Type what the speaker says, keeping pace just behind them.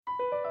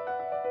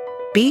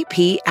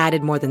BP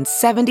added more than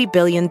 $70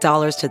 billion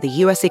to the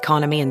U.S.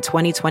 economy in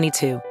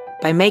 2022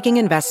 by making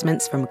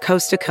investments from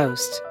coast to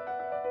coast.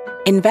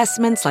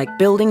 Investments like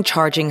building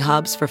charging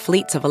hubs for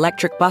fleets of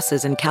electric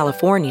buses in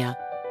California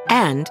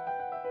and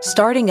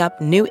starting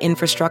up new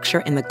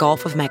infrastructure in the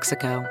Gulf of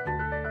Mexico.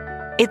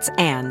 It's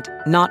and,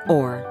 not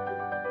or.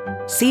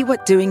 See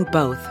what doing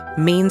both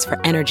means for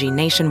energy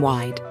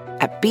nationwide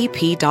at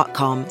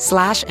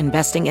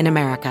bp.com/investing in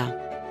America.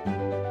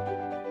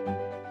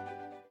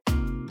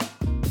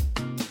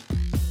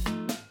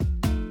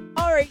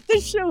 All right,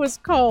 this show is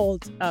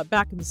called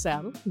Back in the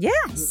Saddle. Yes.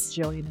 With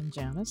Jillian and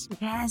Janice.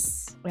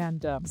 Yes.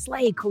 And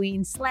slay,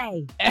 queen,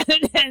 slay.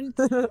 And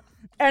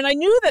I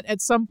knew that at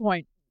some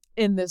point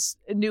in this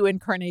new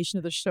incarnation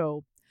of the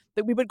show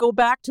that we would go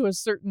back to a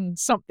certain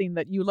something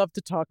that you love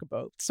to talk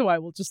about. So I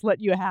will just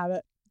let you have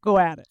it. Go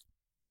at it.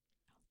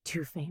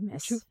 Too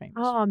famous. Too famous.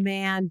 Oh,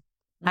 man.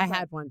 Okay. I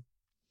had one.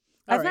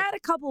 All I've right. had a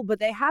couple, but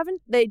they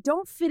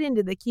don't fit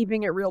into the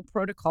keeping it real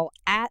protocol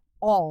at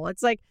all.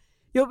 It's like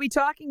you'll be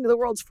talking to the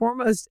world's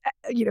foremost,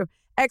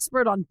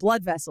 expert on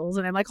blood vessels.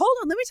 And I'm like, hold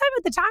on, let me tell you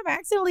about the time I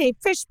accidentally ate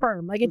fish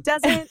sperm. Like it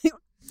doesn't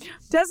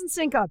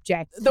sync up,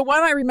 Jay. The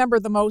one I remember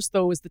the most,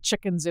 though, is the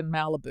chickens in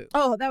Malibu.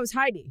 Oh, that was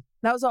Heidi.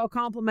 That was all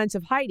compliments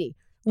of Heidi.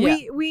 Yeah.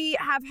 We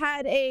have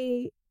had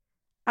a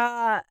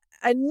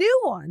new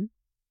one,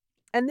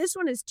 and this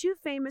one is too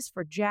famous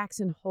for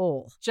Jackson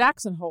Hole.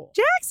 Jackson Hole.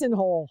 Jackson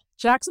Hole.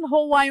 Jackson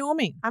Hole,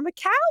 Wyoming. I'm a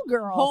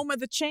cowgirl. Home of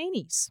the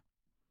Cheneys.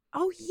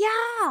 Oh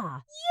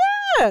yeah.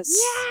 Yes.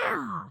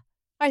 Yeah.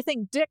 I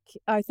think Dick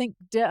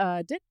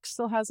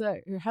still has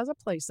a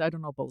place. I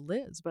don't know about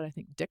Liz, but I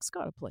think Dick's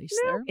got a place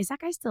there. Is that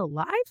guy still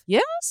alive?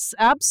 Yes,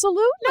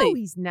 absolutely. No,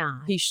 he's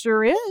not. He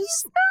sure is.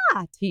 He's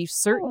not. He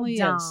certainly is.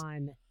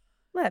 Don.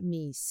 Let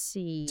me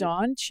see.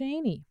 Don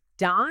Cheney.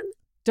 Don?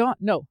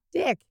 No.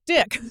 Dick.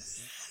 Dick. Who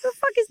the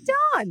fuck is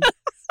Don?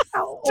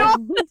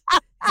 Don.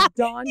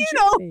 Don. You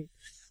know. Cheney.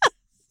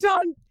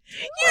 Don.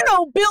 You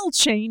know Bill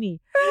Cheney.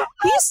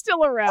 He's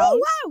still around. Oh,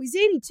 wow. He's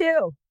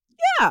 82.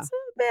 Yeah. Son of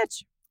a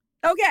bitch.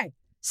 Okay.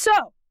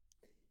 So,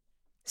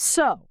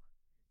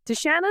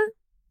 Deshanna,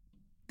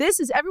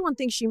 everyone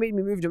thinks she made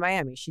me move to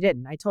Miami. She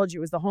didn't. I told you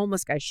it was the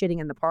homeless guy shitting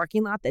in the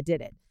parking lot that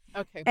did it.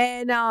 Okay.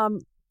 And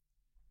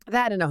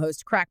that and a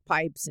host of crack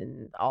pipes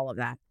and all of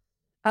that.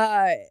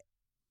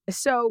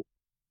 So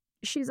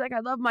she's like, I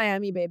love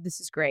Miami, babe. This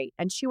is great.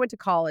 And she went to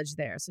college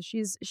there. So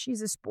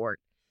she's a sport.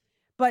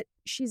 But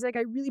she's like,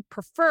 I really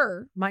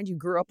prefer, mind you,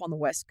 grew up on the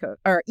West Coast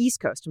or East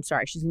Coast. I'm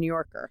sorry. She's a New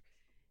Yorker.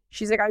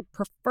 She's like, I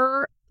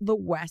prefer the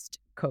West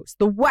Coast,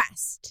 the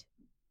West,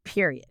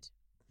 period.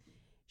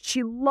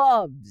 She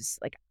loves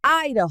like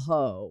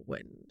Idaho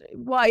and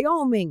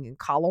Wyoming and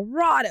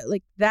Colorado.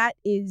 Like that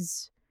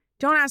is,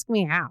 don't ask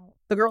me how.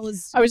 The girl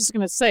is. I was just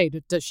going to say,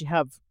 did she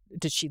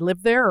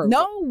live there? Or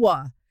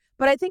no,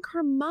 but I think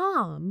her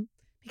mom,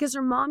 because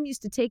her mom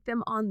used to take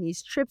them on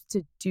these trips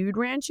to dude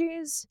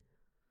ranches,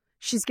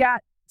 she's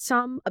got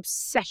some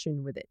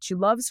obsession with it. She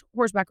loves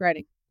horseback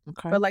riding,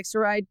 but likes to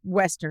ride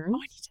Western. Oh,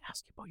 I need to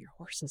ask you about your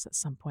horses at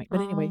some point.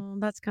 But anyway.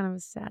 That's kind of a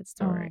sad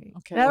story.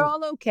 Okay. They're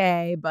all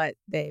okay, but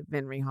they've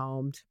been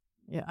rehomed.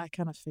 Yeah, I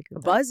kind of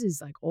figured that. Buzz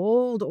is like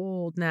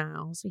old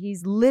now. So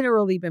he's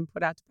literally been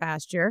put out to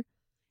pasture.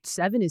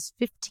 7 is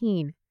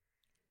 15.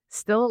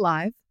 Still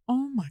alive.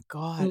 Oh, my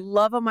God.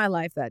 Love of my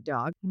life, that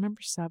dog.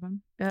 Remember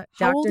 7? Dr.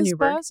 How old is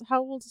Newberg. Buzz?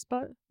 How old is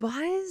Buzz?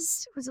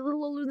 Buzz was a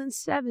little older than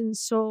 7,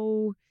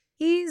 so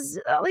he's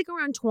like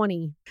around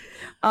 20.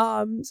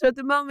 So at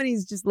the moment,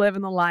 he's just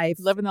living the life.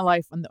 Living the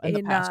life in the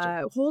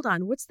pasture. Hold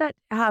on. What's that?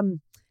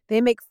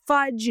 They make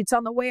fudge. It's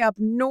on the way up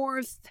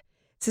north.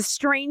 It's a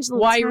strange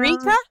little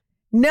Wairika? town.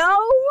 No.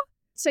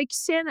 It's like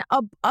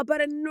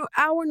about an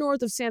hour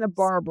north of Santa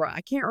Barbara.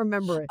 I can't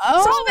remember it.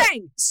 Oh.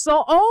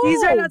 Solvang.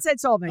 He's right outside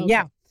Solvang. Okay.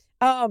 Yeah.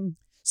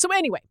 So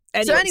anyway,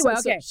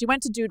 okay. She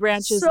went to dude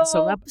ranches.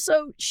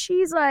 So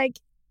she's like,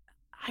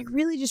 I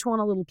really just want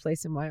a little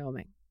place in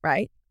Wyoming,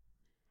 right?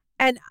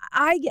 And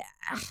I get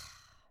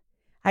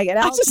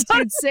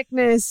altitude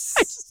sickness.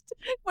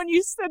 When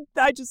you said,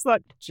 I just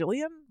thought,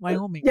 Jillian,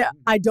 Wyoming. Yeah,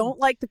 I don't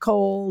like the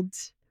cold.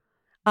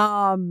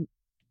 I'm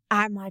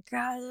like,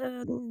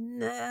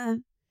 nah.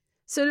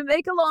 So to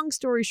make a long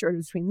story short,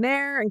 between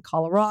there and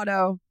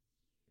Colorado,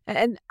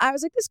 and I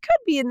was like, this could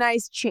be a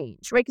nice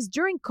change, right? Because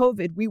during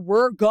COVID, we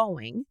were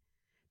going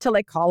to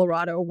like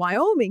Colorado or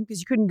Wyoming because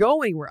you couldn't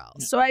go anywhere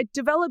else. Yeah. So I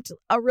developed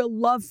a real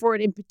love for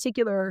it, in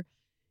particular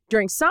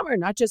during summer,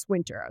 not just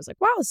winter. I was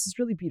like, wow, this is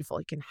really beautiful.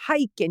 You can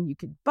hike and you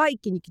can bike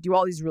and you can do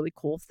all these really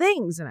cool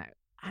things. And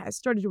I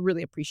started to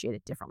really appreciate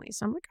it differently.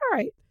 So I'm like, all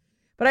right.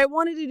 But I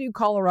wanted to do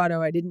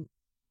Colorado. I didn't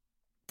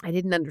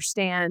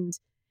understand.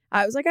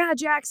 I was like,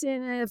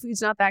 Jackson, the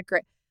food's not that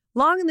great.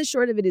 Long and the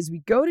short of it is we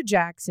go to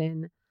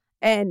Jackson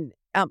and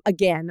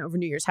again, over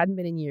New Year's, hadn't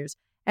been in years.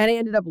 And I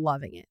ended up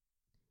loving it.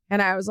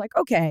 And I was like,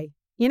 okay,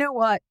 you know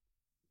what?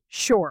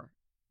 Sure.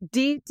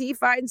 D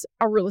finds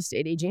a real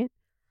estate agent.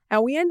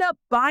 And we end up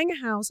buying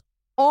a house.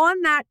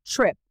 On that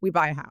trip, we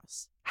buy a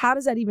house. How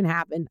does that even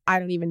happen? I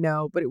don't even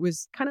know. But it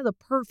was kind of the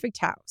perfect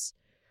house.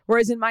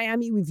 Whereas in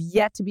Miami, we've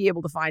yet to be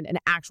able to find an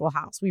actual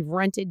house. We've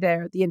rented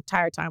there the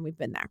entire time we've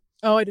been there.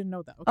 Oh, I didn't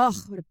know that. Okay. Oh,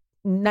 what a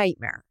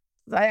nightmare.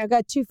 I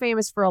got too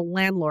famous for a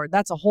landlord.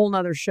 That's a whole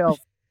nother show.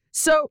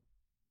 So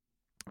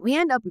we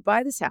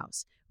buy this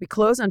house. We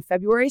close on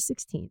February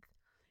 16th.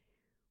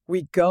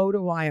 We go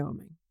to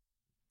Wyoming.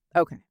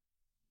 Okay.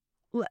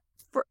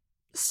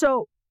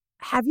 So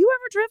have you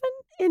ever driven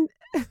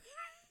in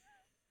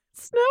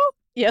snow?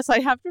 Yes, I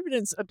have driven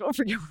in snow. Don't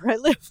forget where I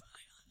live.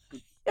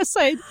 Yes,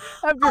 I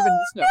have driven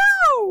in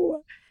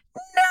snow.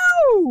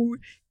 No,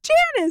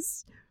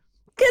 Janice.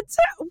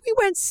 We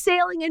went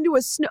sailing into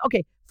a snow.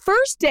 Okay,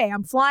 first day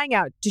I'm flying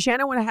out.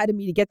 Deshanna went ahead of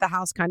me to get the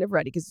house kind of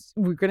ready because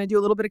we we're going to do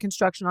a little bit of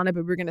construction on it,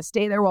 but we we're going to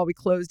stay there while we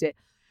closed it.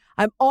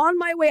 I'm on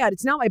my way out.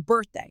 It's now my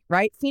birthday,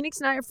 right? Phoenix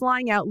and I are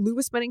flying out. Lou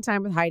was spending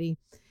time with Heidi,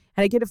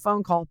 and I get a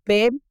phone call.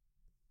 Babe,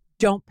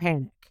 don't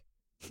panic.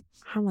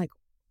 I'm like,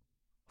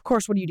 of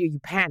course, what do? You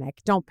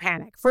panic. Don't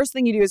panic. First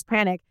thing you do is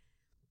panic.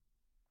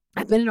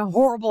 I've been in a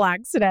horrible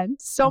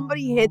accident.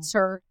 Somebody hits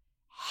her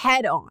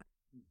head on,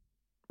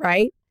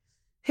 right?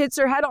 Hits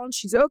her head on.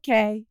 She's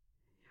okay,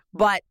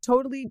 but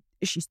totally,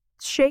 she's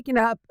shaken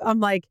up. I'm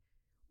like,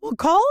 well,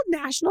 call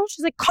National.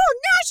 She's like, call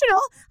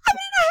National? I've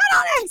been in a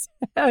head-on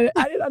accident.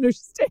 I didn't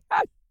understand.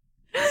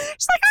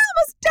 She's like, I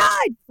almost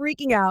died,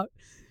 freaking out.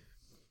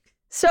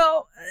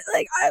 So,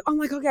 like, I'm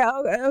like,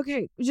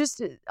 okay.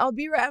 Just, I'm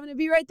going to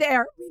be right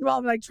there. Meanwhile,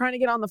 I'm like trying to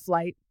get on the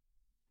flight.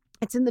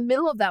 It's in the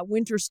middle of that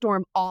winter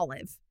storm,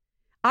 Olive.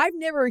 I've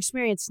never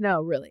experienced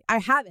snow, really. I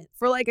haven't.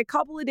 For like a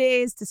couple of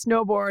days to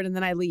snowboard and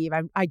then I leave.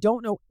 I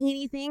don't know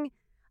anything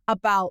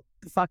about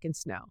the fucking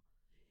snow.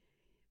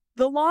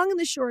 The long and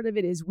the short of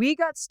it is we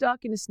got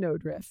stuck in a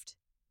snowdrift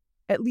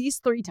at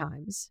least 3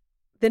 times.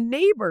 The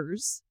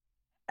neighbors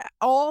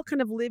all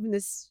kind of live in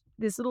this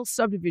little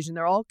subdivision.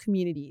 They're all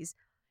communities.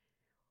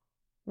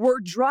 We're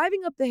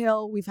driving up the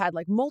hill. We've had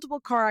like multiple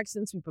car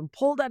accidents. We've been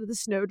pulled out of the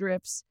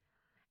snowdrifts.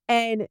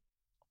 And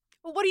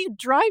well, what are you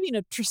driving?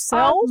 A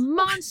Tercel? A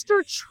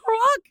monster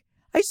truck.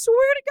 I swear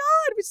to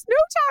God, with snow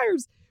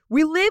tires.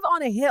 We live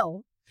on a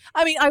hill.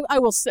 I mean, I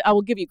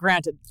will give you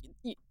granted.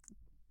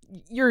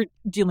 You're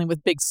dealing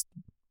with big ass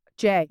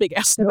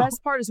The snow.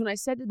 best part is when I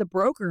said to the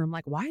broker, I'm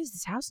like, why is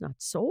this house not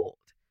sold?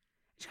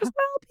 She goes,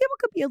 well, people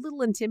could be a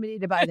little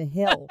intimidated by the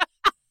hill.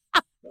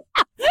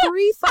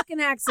 3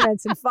 fucking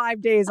accidents in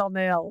 5 days on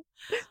the hill.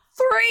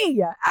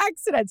 3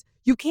 accidents.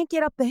 You can't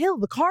get up the hill.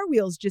 The car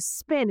wheels just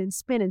spin and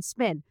spin and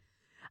spin.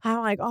 I'm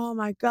like, oh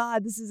my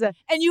God, this is And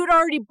you'd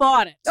already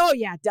bought it. Oh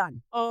yeah,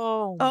 done.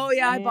 Oh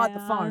yeah, man. I bought the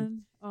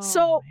farm. Oh,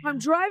 so man. I'm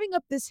driving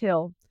up this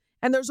hill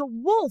and there's a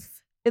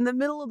wolf in the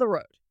middle of the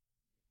road.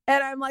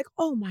 And I'm like,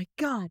 oh my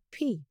God,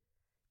 P,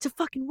 it's a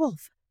fucking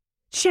wolf.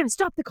 Shannon,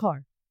 stop the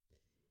car.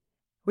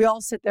 We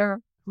all sit there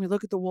and we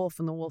look at the wolf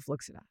and the wolf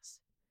looks at us.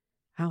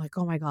 I'm like,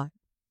 oh my God.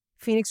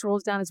 Phoenix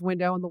rolls down his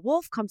window and the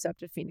wolf comes up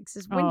to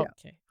Phoenix's window.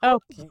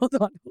 Okay. Hold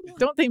on.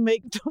 Don't they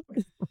make...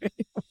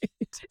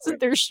 Isn't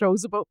there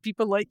shows about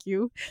people like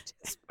you?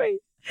 Just wait.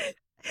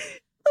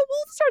 The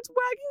wolf starts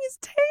wagging his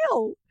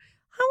tail.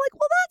 I'm like,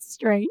 well, that's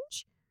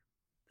strange.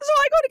 So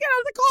I go to get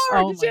out of the car.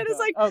 And Shanna's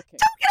like, okay.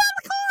 don't get out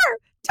of the car.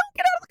 Don't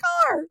get out of the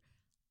car.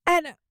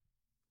 And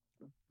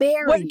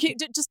Barry.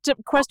 Just a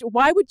question.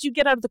 Why would you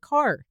get out of the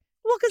car?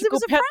 Well, because it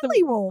was a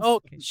friendly wolf.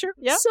 Okay, sure.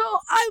 Yeah. So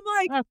I'm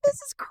like, this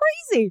is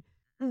crazy.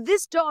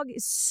 This dog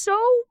is so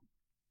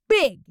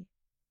big.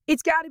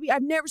 It's got to be,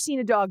 I've never seen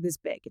a dog this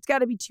big. It's got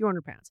to be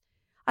 200 pounds.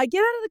 I get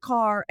out of the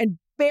car and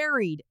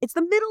buried. It's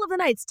the middle of the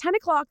night. It's 10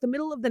 o'clock, the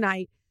middle of the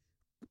night.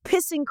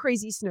 Pissing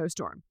crazy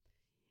snowstorm.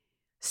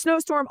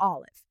 Snowstorm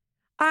Olive.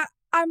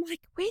 I'm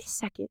like, wait a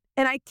second.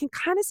 And I can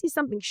kind of see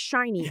something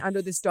shiny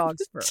under this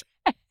dog's fur.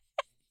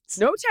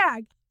 No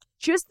tag,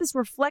 just this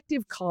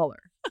reflective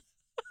collar.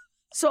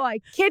 So I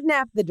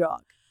kidnapped the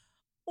dog.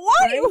 Why?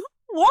 Right?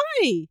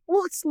 Why?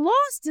 Well, it's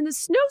lost in a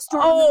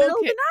snowstorm in the middle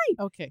of the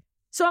night. Okay.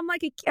 So I'm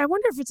like, I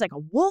wonder if it's like a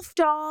wolf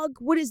dog.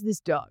 What is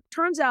this dog?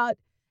 Turns out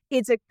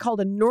it's called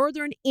a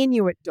Northern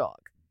Inuit dog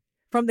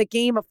from the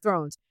Game of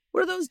Thrones.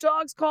 What are those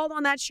dogs called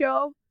on that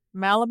show?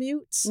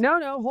 Malamutes?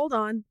 No, hold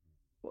on.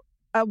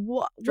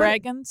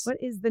 Dragons? What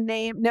is the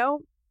name?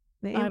 No.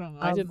 Name I don't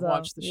know. I didn't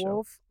watch the show.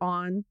 Wolf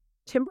on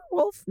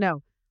Timberwolf?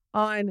 No.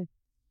 On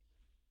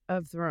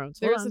of Thrones.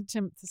 There's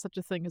such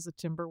a thing as a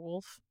timber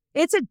wolf.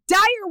 It's a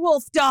dire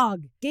wolf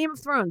dog. Game of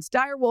Thrones,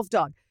 dire wolf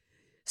dog.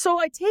 So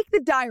I take the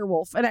dire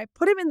wolf and I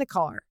put him in the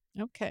car.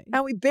 Okay.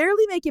 And we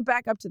barely make it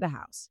back up to the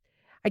house.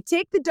 I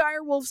take the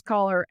dire wolf's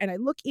collar and I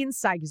look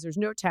inside because there's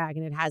no tag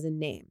and it has a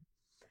name.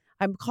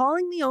 I'm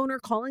calling the owner.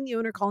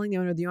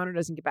 The owner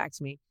doesn't get back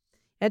to me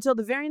until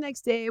the very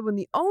next day when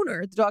the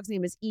dog's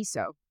name is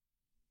Iso.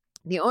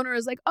 The owner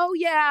is like, oh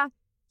yeah,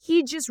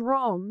 he just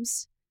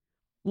roams.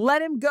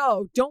 Let him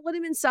go. Don't let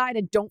him inside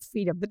and don't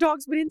feed him. The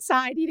dog's been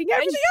inside eating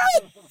everything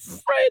out of the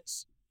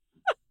fridge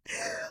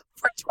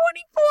for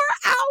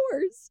 24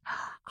 hours.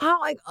 I'm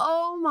like,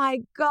 oh my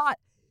God.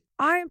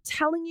 I am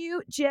telling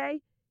you,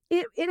 Jay,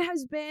 it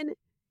has been,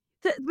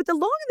 but the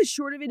long and the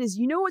short of it is,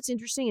 you know what's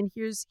interesting? And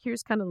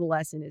here's kind of the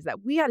lesson is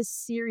that we had a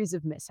series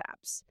of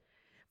mishaps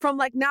from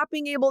like not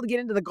being able to get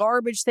into the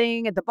garbage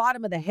thing at the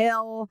bottom of the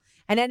hill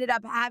and ended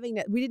up having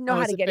to, we didn't know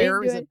how to get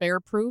into it. Is it bear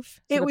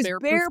proof? It was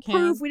bear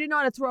proof. We didn't know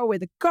how to throw away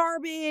the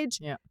garbage.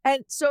 Yeah.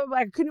 And so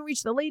I couldn't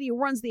reach the lady who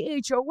runs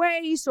the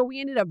HOA. So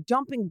we ended up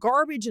dumping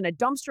garbage in a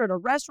dumpster at a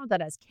restaurant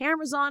that has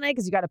cameras on it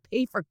because you got to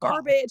pay for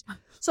garbage. Wow.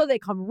 So they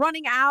come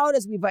running out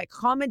as we've like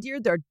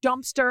commandeered their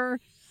dumpster.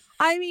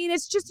 I mean,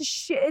 it's just a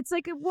shit. It's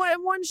like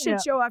one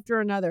shit show after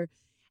another.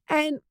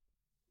 And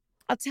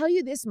I'll tell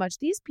you this much.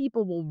 These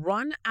people will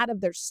run out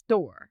of their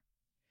store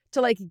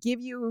to like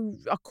give you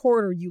a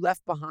quarter you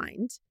left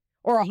behind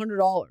or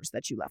 $100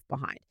 that you left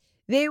behind.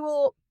 They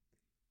will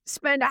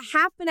spend a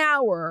half an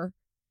hour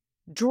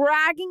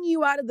dragging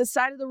you out of the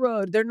side of the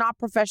road. They're not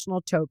professional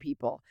tow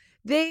people.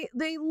 They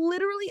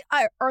literally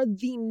are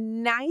the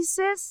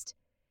nicest.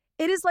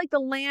 It is like the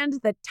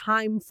land that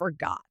time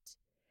forgot.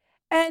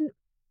 And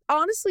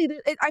honestly,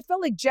 I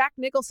felt like Jack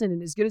Nicholson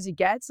in As Good as It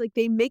Gets. Like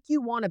they make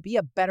you want to be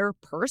a better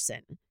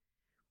person.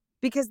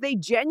 Because they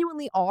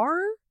genuinely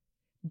are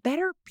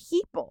better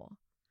people.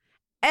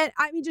 And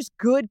I mean, just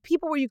good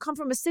people where you come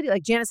from a city.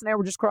 Like Janice and I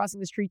were just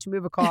crossing the street to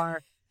move a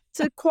car. It's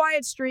a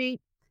quiet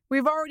street.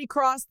 We've already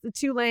crossed the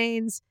 2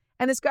 lanes.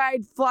 And this guy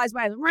flies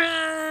by.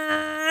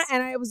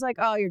 And I was like,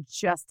 oh, you're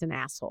just an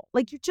asshole.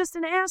 Like, you're just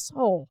an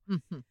asshole.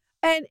 Mm-hmm.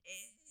 And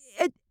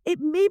it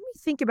made me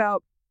think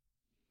about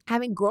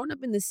having grown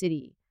up in the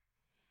city.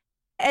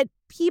 And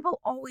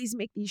people always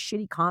make these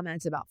shitty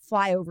comments about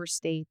flyover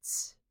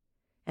states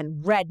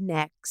and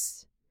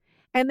rednecks.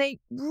 And they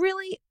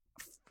really,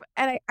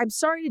 and I'm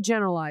sorry to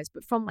generalize,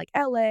 but from like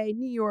LA,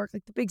 New York,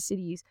 like the big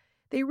cities,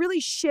 they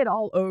really shit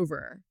all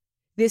over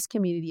this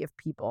community of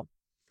people.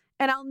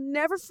 And I'll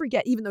never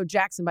forget, even though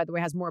Jackson, by the way,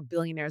 has more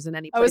billionaires than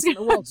any place in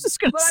the world. But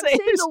I'm saying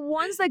the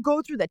ones that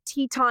go through the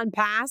Teton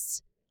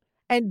Pass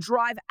and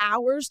drive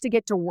hours to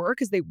get to work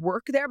because they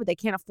work there, but they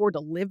can't afford to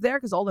live there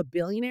because all the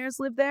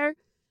billionaires live there.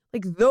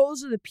 Like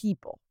those are the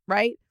people,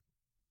 right?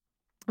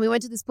 We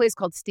went to this place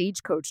called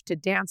Stagecoach to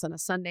dance on a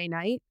Sunday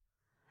night.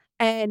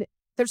 And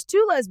there's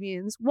 2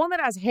 lesbians, one that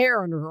has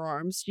hair under her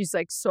arms. She's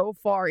like so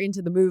far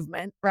into the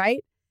movement,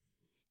 right?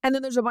 And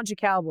then there's a bunch of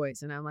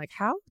cowboys. And I'm like,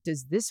 how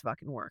does this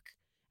fucking work?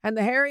 And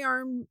the hairy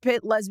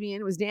armpit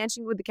lesbian was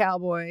dancing with the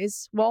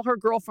cowboys while her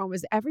girlfriend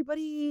was,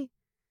 everybody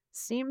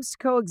seems to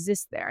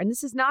coexist there. And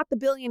this is not the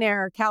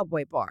billionaire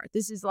cowboy bar.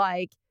 This is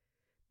like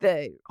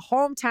the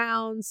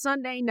hometown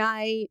Sunday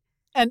night.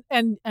 And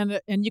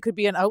you could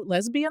be an out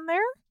lesbian there?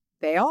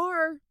 They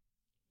are.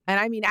 And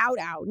I mean out,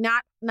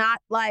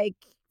 not like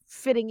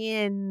fitting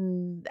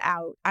in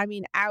out. I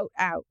mean out,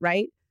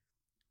 right?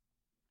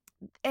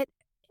 And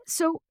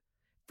so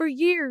for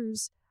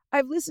years,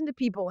 I've listened to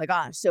people like,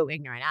 oh, so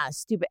ignorant,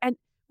 stupid. And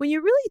when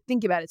you really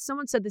think about it,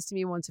 someone said this to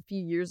me once a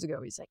few years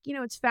ago. He's like,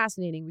 it's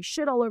fascinating. We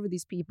shit all over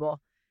these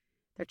people.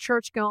 They're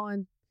church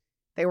going.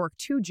 They work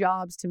 2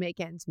 jobs to make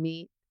ends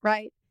meet,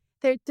 right?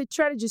 They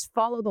try to just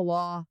follow the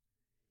law.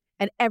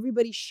 And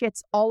everybody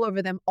shits all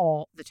over them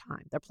all the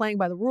time. They're playing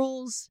by the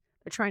rules.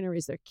 They're trying to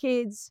raise their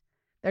kids.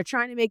 They're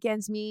trying to make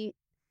ends meet,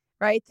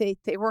 right? They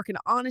work an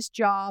honest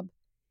job.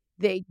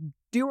 They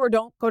do or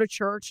don't go to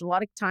church. A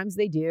lot of times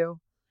they do.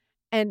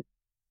 And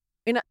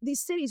in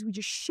these cities, we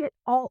just shit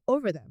all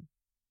over them.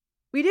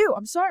 We do.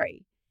 I'm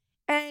sorry.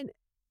 And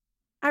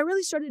I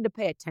really started to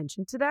pay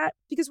attention to that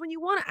because when you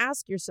want to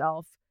ask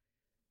yourself,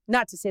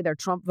 not to say they're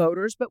Trump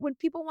voters, but when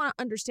people want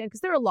to understand,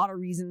 because there are a lot of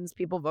reasons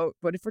people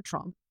voted for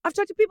Trump. I've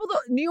talked to people,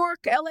 New York,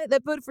 LA,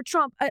 that voted for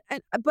Trump.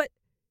 But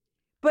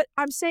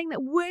I'm saying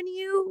that when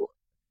you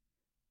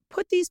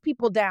put these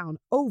people down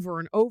over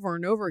and over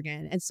and over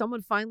again, and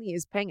someone finally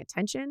is paying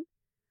attention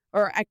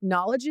or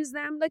acknowledges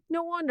them, like,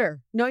 no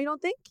wonder. No, you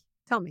don't think?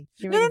 Tell me.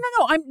 No.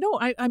 I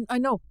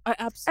know. I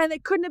absolutely. And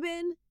it couldn't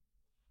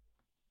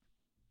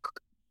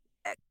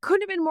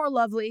have been more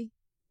lovely.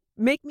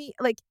 Make me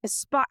like a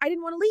spot. I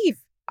didn't want to leave.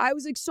 I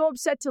was like so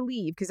upset to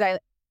leave because I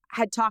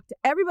had talked to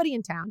everybody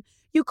in town.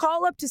 You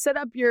call up to set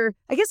up your,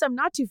 I guess I'm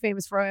not too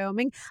famous for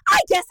Wyoming. I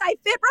guess I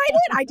fit right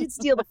in. I did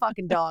steal the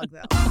fucking dog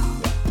though.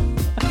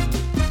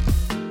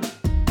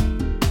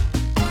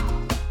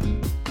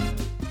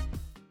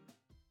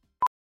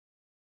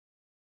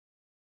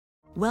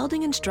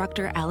 Welding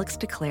instructor Alex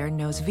DeClaire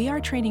knows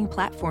VR training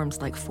platforms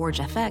like Forge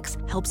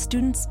FX help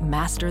students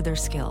master their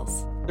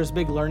skills. There's a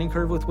big learning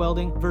curve with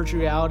welding.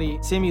 Virtual reality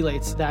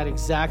simulates that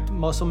exact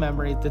muscle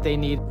memory that they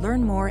need.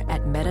 Learn more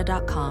at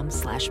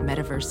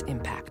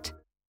meta.com/metaverseimpact.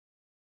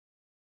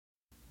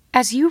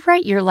 As you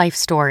write your life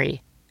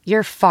story,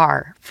 you're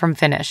far from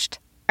finished.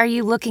 Are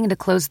you looking to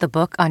close the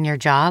book on your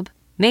job?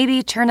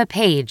 Maybe turn a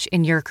page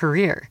in your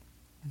career?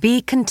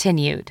 Be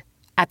continued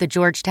at the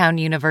Georgetown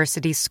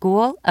University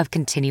School of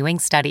Continuing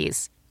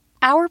Studies.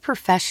 Our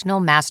professional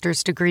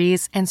master's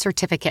degrees and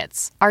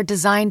certificates are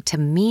designed to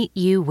meet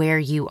you where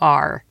you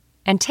are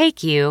and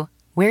take you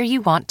where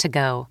you want to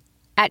go.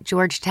 At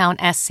Georgetown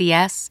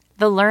SCS,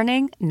 the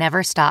learning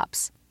never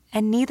stops,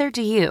 and neither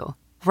do you.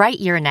 Write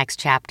your next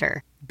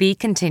chapter. Be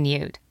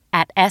continued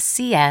at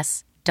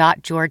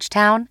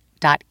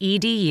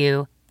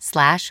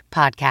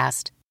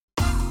scs.georgetown.edu/podcast.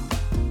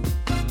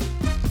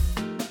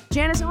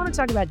 Janice, I want to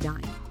talk about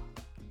dying.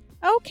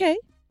 Okay,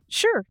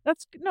 sure.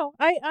 That's no.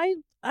 I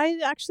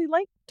actually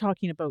like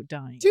talking about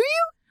dying. Do you?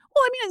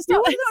 Well, I mean, it's not.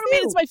 You I don't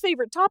mean do. it's my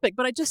favorite topic,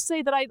 but I just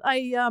say that I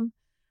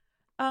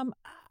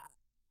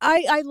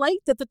like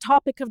that the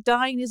topic of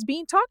dying is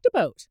being talked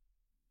about.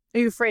 Are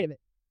you afraid of it?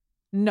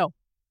 No,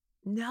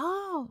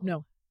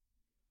 No.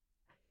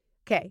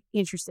 Okay,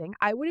 interesting.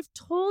 I would have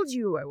told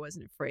you I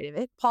wasn't afraid of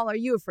it. Paul, are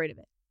you afraid of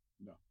it?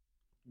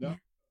 No.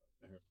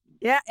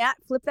 Yeah.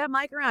 Flip that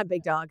mic around,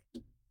 big dog.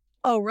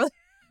 Oh, really?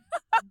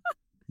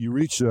 You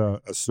reach a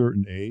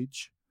certain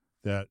age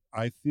that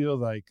I feel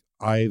like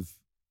I've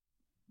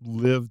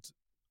lived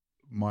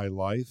my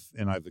life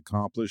and I've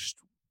accomplished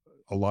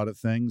a lot of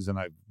things and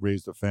I've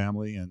raised a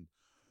family and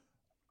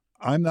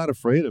I'm not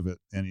afraid of it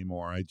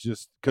anymore.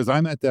 Because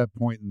I'm at that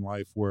point in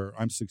life where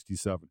I'm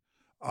 67.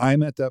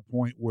 I'm at that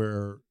point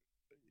where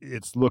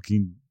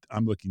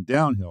I'm looking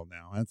downhill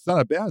now. And it's not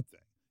a bad thing.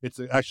 It's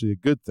actually a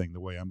good thing the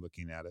way I'm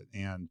looking at it.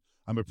 And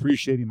I'm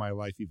appreciating my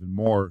life even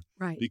more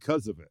Right.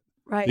 because of it.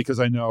 Right. Because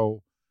I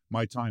know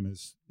my time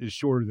is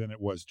shorter than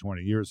it was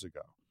 20 years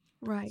ago.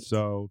 Right.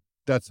 So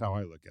that's how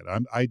I look at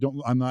it.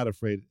 I'm not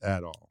afraid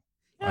at all.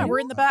 yeah, we're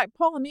in the back.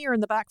 Paul and me are in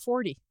the back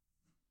 40.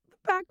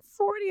 Back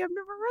 40. I've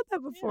never heard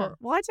that before. Yeah.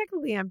 Well, I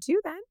technically am too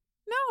then.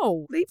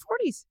 No, Late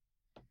 40s.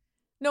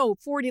 no,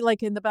 40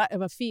 like in the back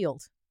of a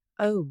field.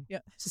 Oh. Yeah.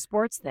 It's a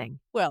sports thing.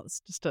 Well, it's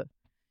just a, A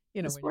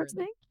when you're sports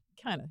thing?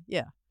 Kind of,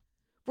 yeah.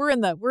 We're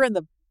in the.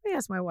 Let me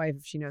ask my wife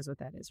if she knows what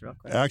that is real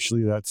quick.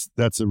 Actually,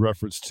 that's a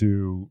reference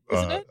to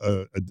Isn't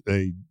it?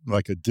 a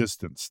like a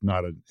distance,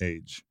 not an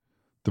age.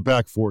 The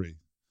back 40.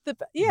 The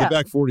The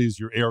back 40 is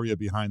your area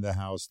behind the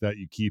house that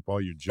you keep all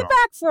your the junk.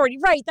 back 40.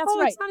 Right, that's Oh,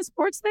 right. it's not a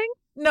sports thing?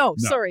 No,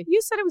 No. sorry.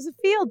 You said it was a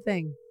field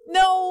thing.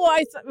 No,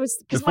 I thought it was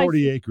The because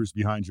 40 acres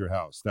behind your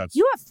house. That's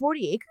You have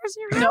 40 acres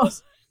in your No,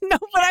 house? no,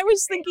 but I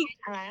was thinking.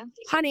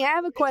 Honey, I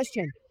have a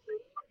question.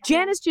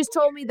 Janice just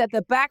told me that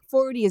the back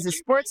 40 is a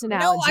sports No,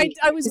 analogy.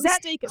 I was Is that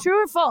mistaken.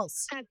 true or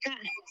false?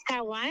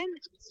 That one?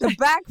 The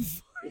back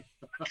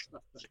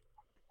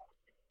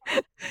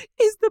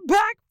is the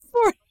back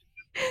 40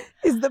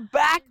 is the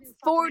back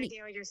 40.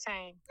 idea what you're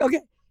saying.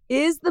 Okay.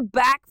 Is the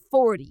back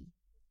 40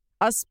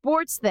 a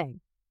sports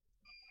thing?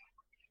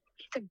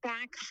 The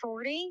back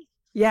 40?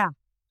 Yeah.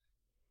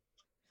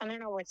 I don't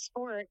know what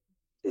sport.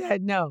 Yeah,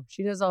 no,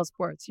 she does all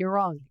sports. You're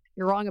wrong.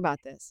 You're wrong about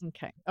this.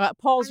 Okay,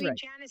 Paul's I mean, right.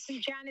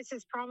 Janice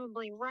is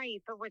probably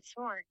right, but what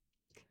sport?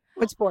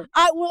 What sport?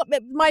 Well,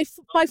 my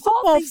Paul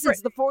football thinks friend.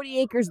 it's the 40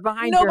 acres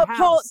behind No, your but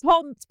house.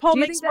 Paul Do you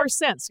makes think more that's-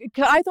 sense.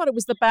 'Cause I thought it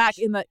was the back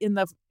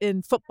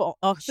in football.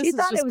 Oh, this She has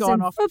thought just it was gone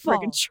in off football.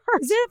 the friggin'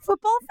 chart. Is it a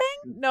football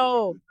thing?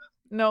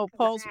 No,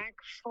 Paul's. Back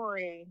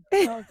 40.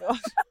 Oh God.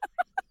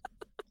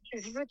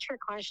 Is this a trick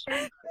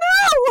question?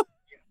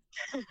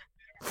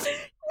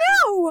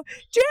 No.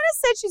 Janice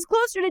said she's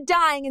closer to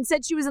dying and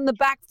said she was in the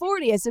back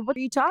 40. I said, what are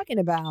you talking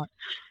about?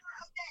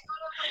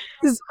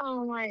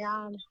 Oh my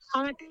God.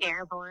 I'm at the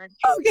airport.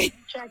 Okay.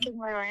 Checking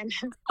my in.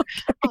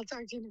 I'll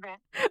talk to you in a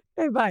bit.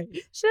 Hey, bye.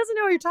 She doesn't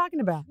know what you're talking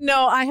about.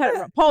 No, I had it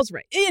wrong. Paul's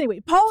right. Anyway,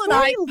 Paul and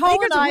 40 I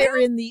acres of are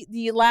in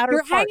the latter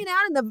You're part. hanging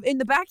out in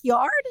the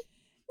backyard?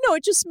 No,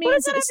 it just does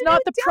means that have it's to do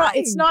not with the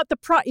it's dying? not the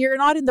you're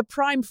not in the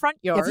prime front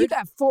yard. If you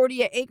got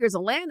 40 acres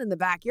of land in the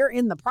back, you're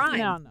in the prime.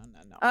 No.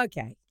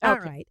 Okay. All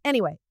Okay. right.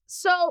 Anyway,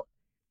 so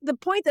the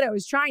point that I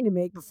was trying to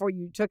make before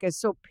you took us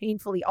so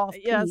painfully off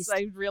Yes, piece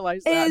I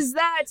realized that. is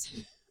that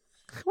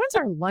when's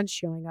our lunch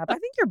showing up? I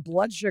think your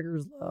blood sugar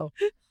is low.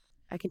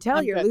 I can tell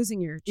I'm you're good. losing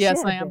your Yes,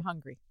 shit I a am bit.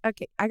 hungry.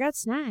 Okay, I got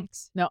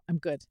snacks. No, I'm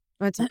good.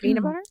 Want some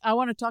peanut butter? I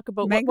want to talk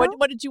about Mango?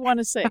 what did you want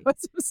to say Want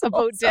some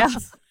about salsa?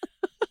 death?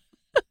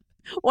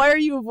 Why are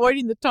you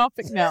avoiding the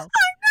topic now?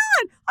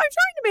 I'm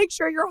trying to make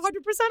sure you're 100%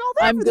 all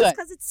there I'm for this good.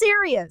 because it's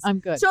serious. I'm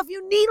good. So if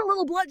you need a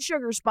little blood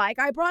sugar spike,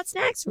 I brought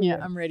snacks for Yeah,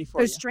 you. I'm ready for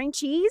There's you. string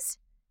cheese.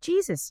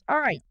 Jesus. All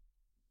right.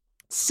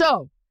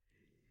 So,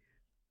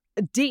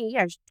 Dee,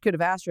 I could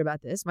have asked her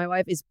about this. My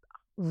wife is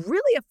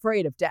really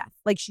afraid of death.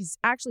 Like she's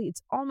actually,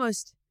 it's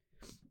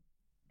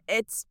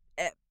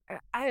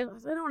I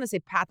don't want to say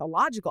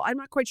pathological. I'm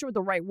not quite sure what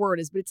the right word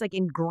is, but it's like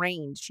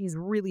ingrained. She's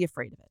really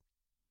afraid of it.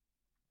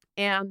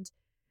 And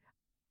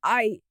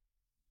I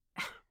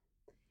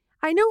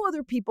know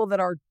other people that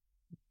are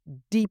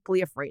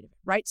deeply afraid of it,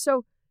 right?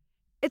 So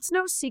it's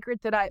no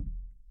secret that I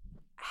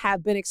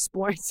have been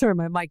exploring. Sorry,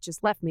 my mic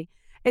just left me.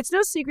 It's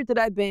no secret that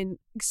I've been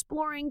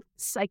exploring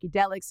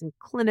psychedelics and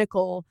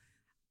clinical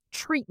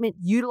treatment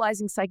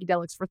utilizing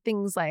psychedelics for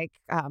things like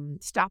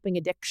stopping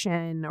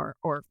addiction or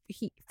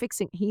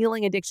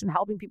healing addiction,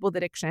 helping people with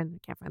addiction.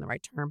 I can't find the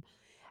right term.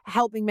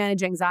 Helping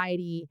manage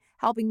anxiety,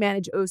 helping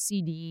manage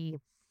OCD.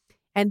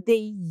 And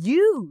they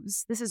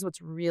use, this is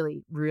what's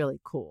really, really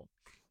cool.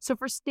 So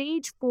for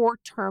stage 4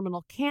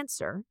 terminal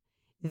cancer,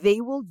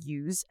 they will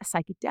use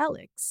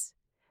psychedelics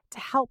to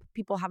help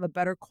people have a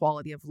better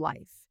quality of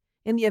life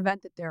in the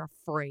event that they're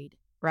afraid,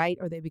 right?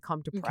 Or they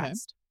become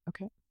depressed.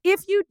 Okay.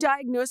 If you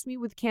diagnosed me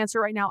with cancer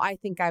right now, I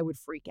think I would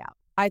freak out.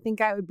 I think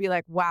I would be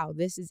like, wow,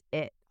 this is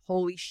it.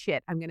 Holy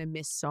shit, I'm going to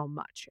miss so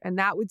much. And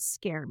that would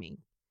scare me.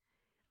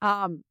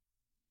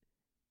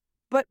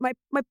 But my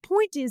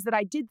point is that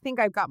I did think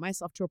I got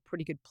myself to a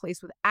pretty good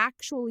place with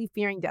actually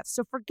fearing death.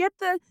 So forget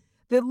the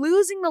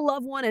losing the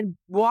loved one and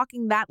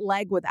walking that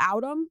leg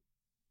without them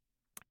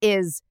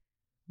is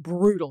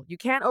brutal. You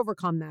can't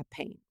overcome that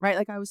pain, right?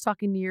 Like I was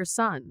talking to your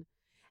son,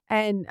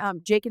 and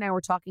Jake and I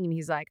were talking, and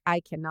he's like, I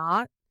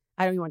don't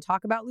even want to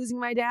talk about losing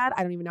my dad.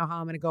 I don't even know how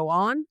I'm going to go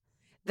on.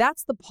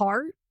 That's the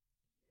part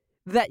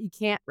that you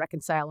can't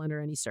reconcile under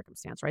any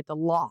circumstance, right? The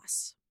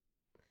loss.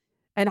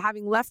 And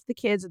having left the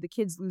kids or the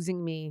kids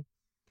losing me.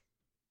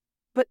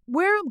 But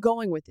where I'm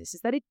going with this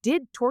is that it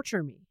did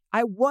torture me.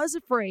 I was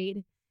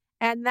afraid,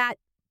 and that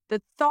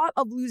the thought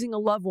of losing a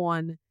loved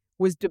one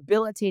was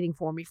debilitating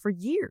for me for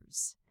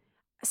years,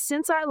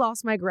 since I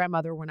lost my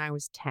grandmother when I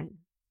was 10.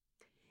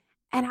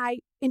 And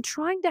in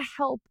trying to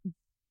help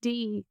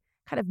Dee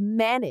kind of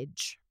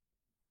manage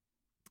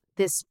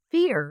this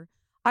fear,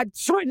 I'm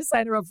trying to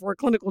sign her up for a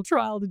clinical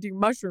trial to do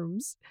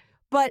mushrooms.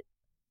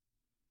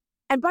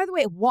 And by the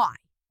way, why,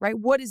 right?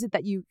 What is it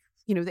that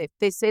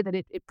they say that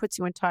it puts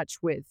you in touch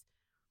with,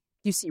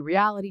 you see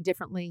reality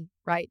differently,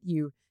 right?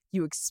 You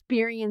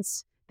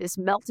experience this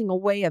melting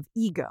away of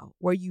ego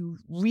where you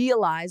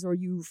realize or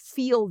you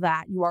feel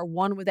that you are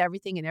one with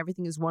everything and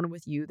everything is one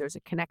with you. There's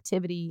a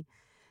connectivity.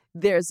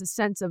 There's a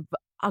sense of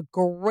a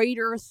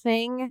greater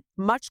thing,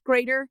 much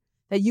greater,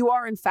 that you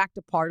are in fact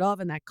a part of,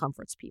 and that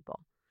comforts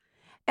people.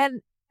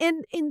 And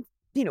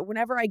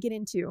whenever I get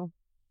into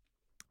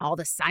all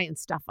the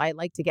science stuff I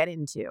like to get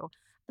into,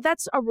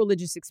 that's a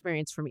religious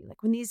experience for me.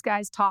 Like when these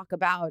guys talk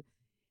about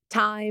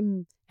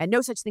time and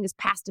no such thing as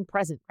past and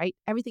present, right?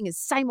 Everything is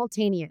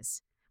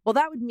simultaneous. Well,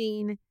 that would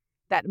mean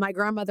that my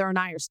grandmother and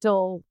I are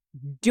still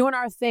doing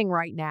our thing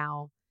right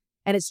now,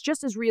 and it's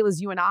just as real as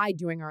you and I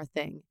doing our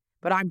thing,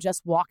 but I'm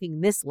just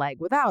walking this leg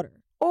without her.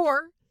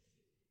 Or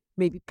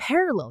maybe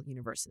parallel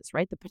universes,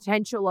 right? The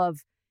potential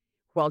of,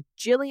 well,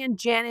 Jillian,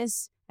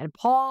 Janice, and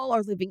Paul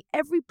are living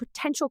every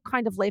potential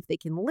kind of life they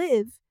can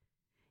live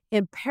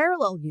in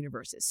parallel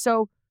universes.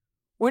 So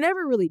we're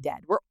never really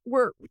dead.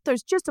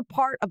 There's just a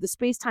part of the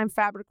space-time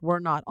fabric we're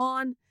not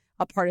on,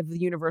 a part of the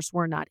universe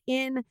we're not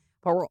in,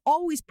 but we're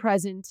always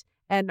present,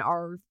 and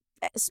our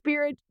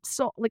spirit,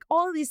 so like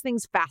all of these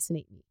things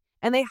fascinate me,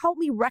 and they help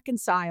me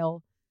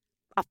reconcile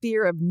a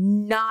fear of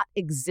not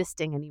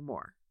existing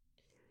anymore.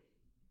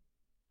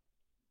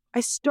 I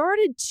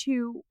started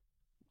to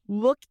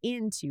look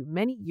into,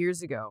 many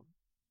years ago,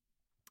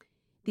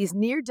 these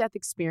near-death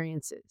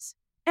experiences,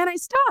 and I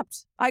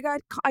stopped. I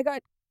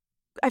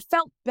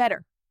felt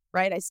better,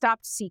 right? I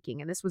stopped seeking,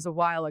 and this was a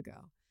while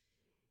ago.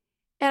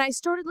 And I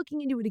started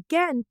looking into it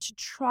again to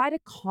try to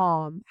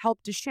help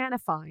Deshanna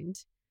find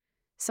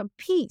some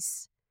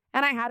peace.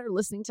 And I had her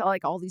listening to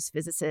like all these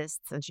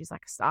physicists, and she's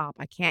like, stop,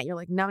 I can't. You're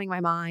like numbing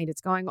my mind.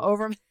 It's going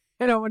over me.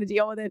 I don't want to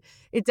deal with it.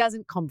 It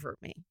doesn't comfort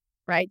me,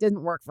 right? It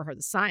didn't work for her.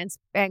 The science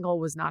angle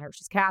was not her.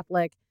 She's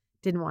Catholic,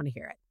 didn't want to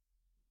hear it.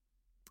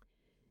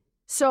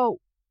 So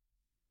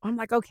I'm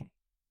like, okay,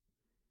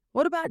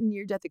 what about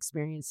near-death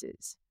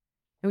experiences?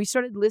 And we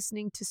started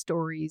listening to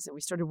stories, and we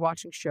started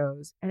watching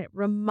shows, and it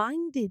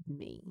reminded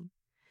me,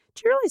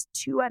 do you realize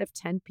 2 out of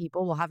 10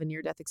 people will have a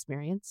near-death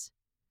experience?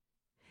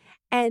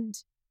 And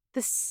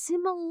the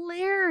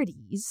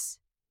similarities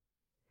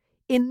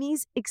in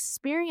these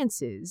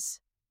experiences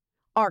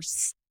are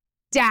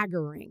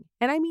staggering.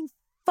 And I mean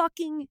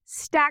fucking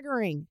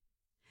staggering.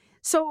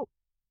 So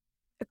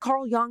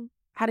Carl Jung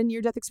had a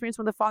near-death experience,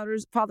 one of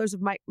the fathers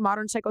of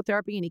modern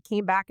psychotherapy, and he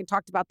came back and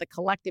talked about the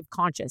collective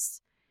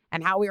conscious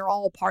and how we are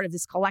all part of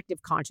this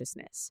collective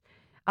consciousness.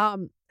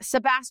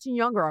 Sebastian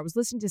Junger, I was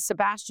listening to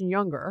Sebastian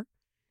Junger,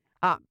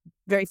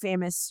 very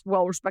famous,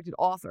 well-respected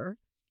author.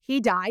 He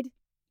died,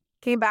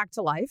 came back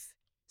to life,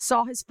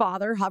 saw his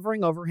father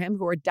hovering over him,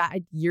 who had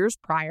died years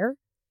prior,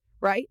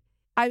 right?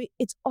 I mean,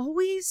 it's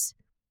always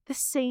the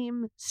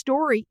same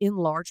story in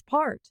large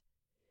part.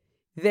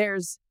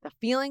 There's the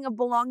feeling of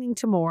belonging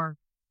to more.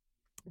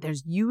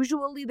 There's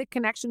usually the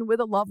connection with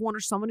a loved one or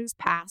someone who's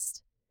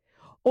passed,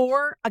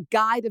 or a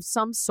guide of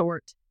some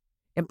sort,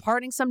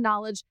 imparting some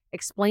knowledge,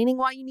 explaining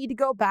why you need to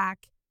go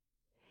back.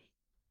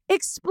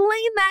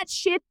 Explain that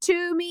shit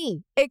to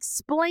me.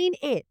 Explain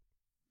it.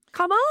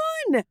 Come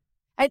on.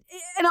 And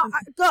I'll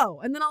go,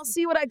 and then I'll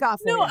see what I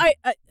got for you. No,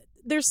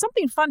 there's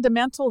something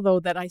fundamental, though,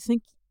 that I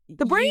think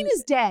the brain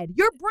is dead.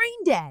 You're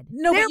brain dead.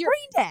 No, they're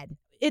brain dead.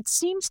 It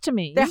seems to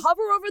me. They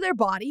hover over their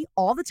body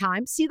all the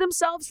time, see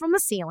themselves from the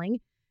ceiling,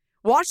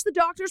 watch the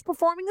doctors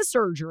performing the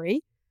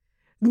surgery,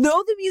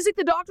 know the music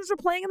the doctors are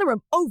playing in the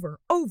room over.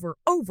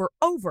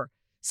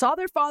 Saw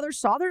their father,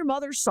 saw their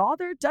mother, saw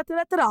their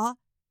da-da-da-da-da,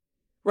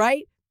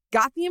 right?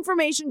 Got the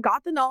information,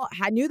 got the knowledge,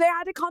 knew they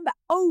had to come back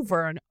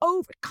over and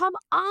over. Come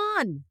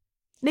on.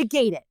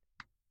 Negate it.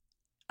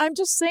 I'm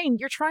just saying,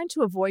 you're trying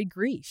to avoid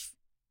grief.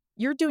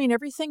 You're doing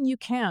everything you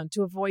can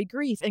to avoid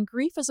grief. And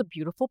grief is a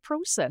beautiful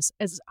process,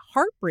 as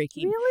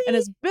heartbreaking and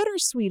as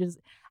bittersweet as...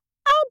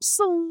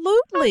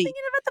 Absolutely. I'm thinking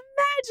about the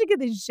magic of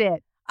this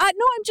shit. No,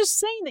 I'm just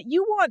saying that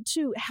you want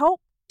to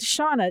help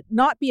Shauna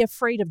not be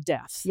afraid of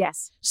death.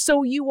 Yes.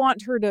 So you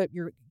want her to,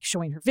 you're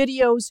showing her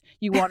videos.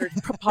 You want her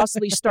to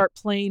possibly start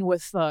playing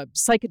with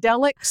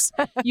psychedelics.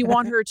 You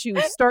want her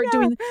to start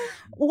doing,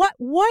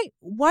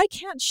 why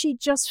can't she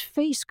just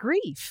face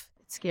grief?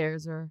 It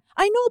scares her.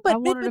 I know, but I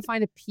want her to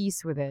find a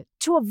peace with it.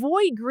 to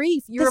avoid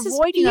grief, you're This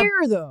avoiding is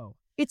fear, though.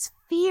 It's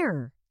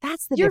fear.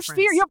 That's the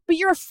difference. but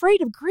you're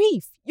afraid of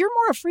grief. You're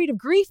more afraid of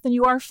grief than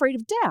you are afraid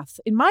of death,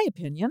 in my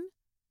opinion.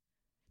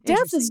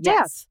 Death is Interesting.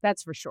 death. Yes,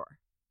 that's for sure.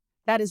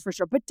 That is for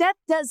sure. But death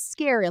does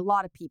scare a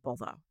lot of people,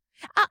 though.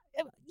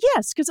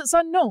 Yes, because it's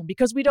unknown.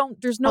 Because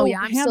there's no.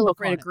 I'm still handbook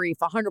afraid on of it. grief,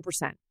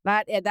 100%.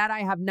 That I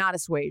have not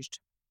assuaged.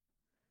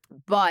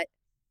 But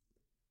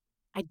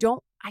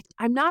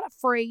I'm not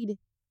afraid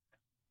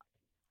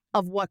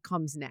of what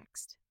comes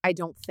next. I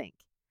don't think.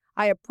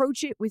 I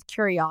approach it with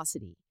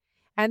curiosity.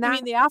 And I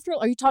mean, the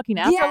afterlife. Are you talking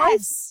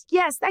afterlife?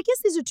 Yes. I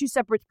guess these are two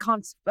separate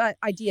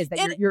ideas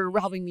that you're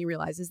helping me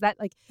realize. Is that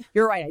like,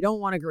 you're right. I don't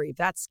want to grieve.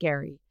 That's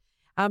scary.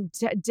 I'm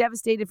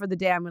devastated for the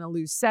day I'm going to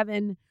lose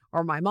 7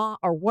 or my mom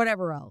or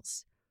whatever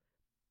else.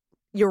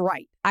 You're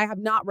right. I have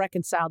not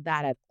reconciled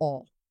that at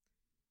all.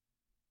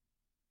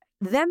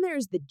 Then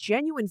there's the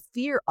genuine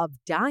fear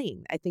of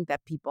dying, I think,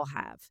 that people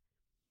have.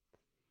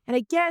 And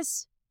I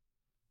guess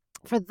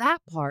for that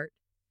part,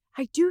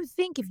 I do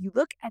think if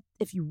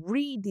you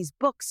read these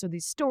books or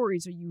these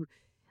stories, or even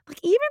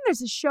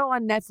there's a show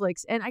on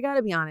Netflix, and I got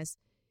to be honest,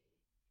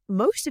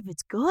 most of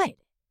it's good.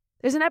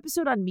 There's an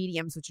episode on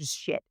Mediums, which is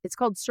shit. It's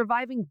called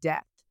Surviving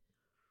Death.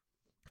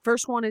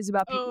 First one is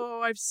about people.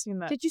 Oh, I've seen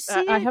that. Did you see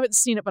it? I haven't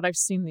seen it, but I've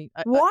seen the.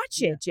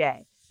 Watch it,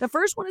 Jay. The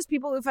first one is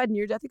people who've had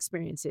near-death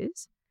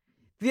experiences.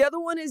 The other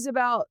one is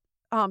about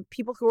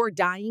people who are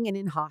dying and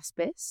in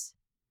hospice.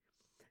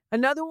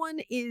 Another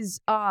one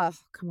is,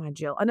 come on,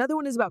 Jill. Another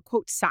one is about,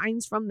 quote,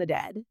 signs from the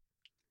dead.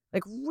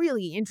 Like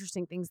really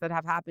interesting things that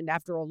have happened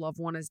after a loved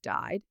one has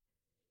died.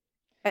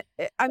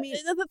 I mean,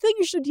 the thing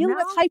is, you're dealing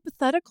with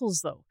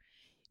hypotheticals, though.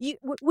 We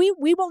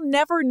will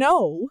never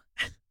know.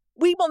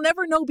 We will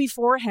never know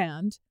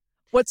beforehand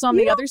what's on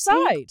the other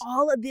side.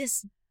 All of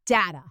this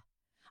data,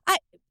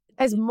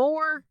 as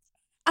more.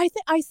 I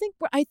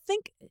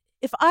think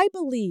if I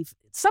believe,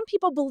 some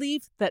people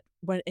believe that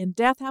when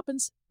death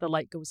happens, the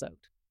light goes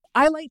out.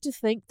 I like to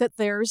think that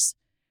there's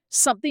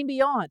something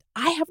beyond.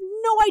 I have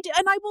no idea,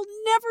 and I will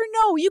never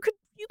know. You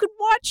could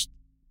watch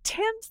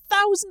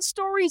 10,000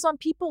 stories on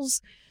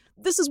people's.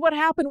 This is what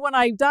happened when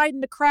I died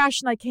in a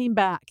crash and I came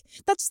back.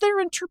 That's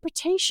their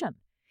interpretation.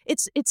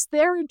 It's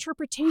their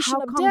interpretation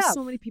How of come death.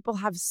 so many people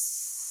have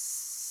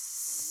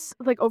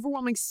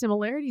overwhelming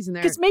similarities in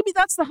there? Because maybe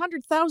that's the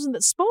 100,000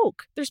 that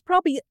spoke. There's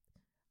probably.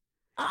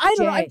 I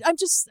don't know.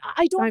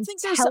 I don't think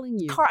there's telling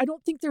you. I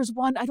don't think there's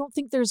one. I don't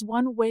think there's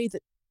one way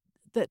that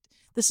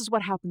this is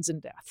what happens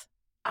in death.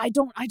 I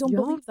don't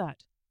believe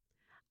that.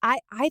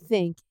 I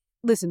think,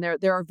 listen,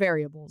 there are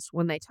variables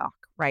when they talk,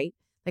 right?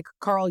 Like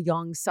Carl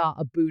Jung saw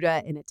a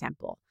Buddha in a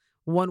temple.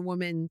 One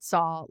woman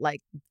saw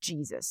like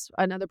Jesus.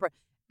 Another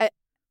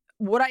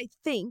what I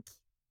think,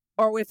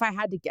 or if I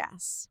had to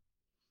guess,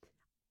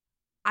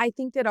 I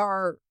think that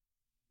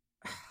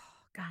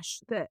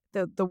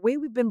the way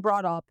we've been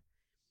brought up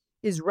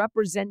is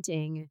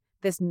representing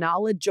this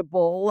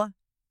knowledgeable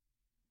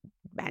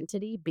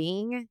entity,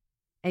 being,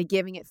 and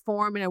giving it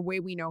form in a way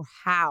we know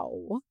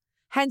how.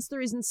 Hence the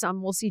reason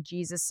some will see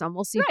Jesus, some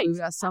will see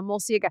Buddha, some will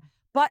see a guy.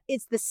 But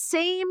it's the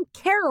same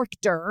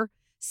character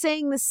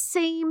saying the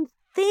same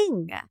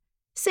thing.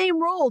 Same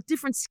role,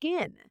 different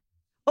skin.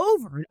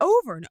 Over and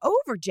over and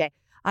over, Jay.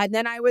 And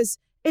then what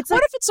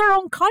if it's our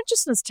own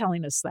consciousness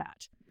telling us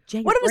that?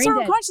 Jay, what if it's our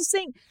own dead. consciousness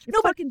saying,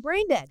 You're fucking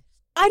brain dead.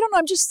 I don't know.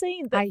 I'm just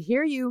saying that. I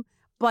hear you,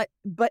 but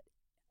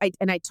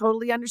I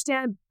totally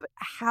understand. But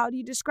how do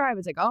you describe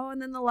it? It's like, oh,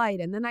 and then the light,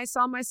 and then I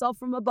saw myself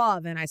from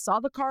above, and I saw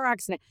the car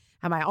accident,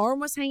 and my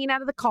arm was hanging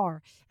out of the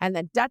car, and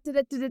then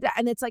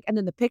and it's like, and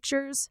then the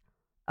pictures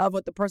of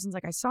what the person's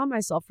like, I saw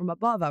myself from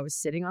above. I was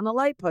sitting on the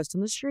light post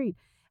on the street,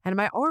 and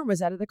my arm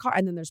was out of the car,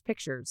 and then there's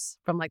pictures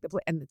from like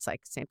and it's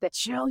like same thing.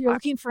 Jill, you're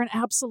looking for an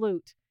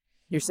absolute.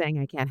 You're saying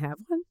I can't have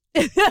one?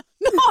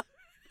 No,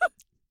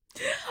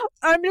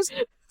 I'm just.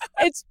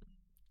 It's.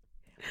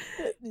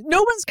 No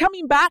one's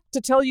coming back to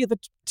tell you the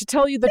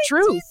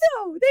truth.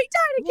 No, they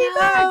died and came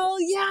back. Well,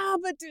 yeah,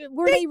 but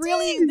were they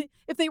really?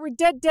 If they were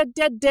dead,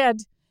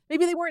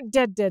 maybe they weren't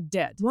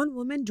dead. One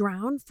woman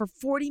drowned for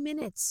 40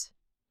 minutes.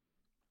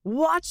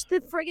 Watch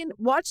the.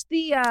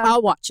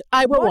 I'll watch it.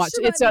 I will watch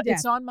it. Surviving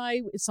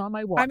It's on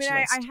my watch I mean,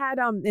 list. I had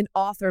an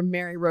author,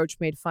 Mary Roach,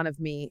 made fun of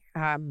me.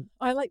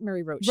 I like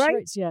Mary Roach. Right? She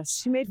writes, yes.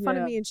 She made fun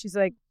of Yeah. me, and she's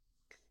like,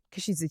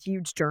 because she's a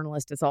huge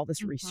journalist, does all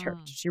this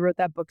research. She wrote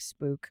that book,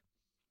 Spook.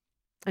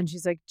 And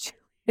she's like,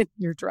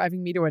 you're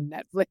driving me to a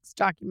Netflix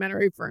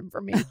documentary for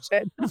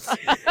information.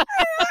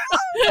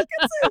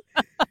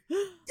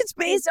 It's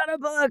based on a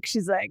book.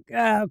 She's like,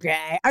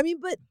 okay. I mean,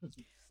 but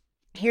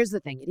here's the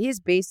thing. It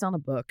is based on a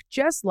book,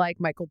 just like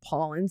Michael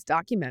Pollan's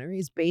documentary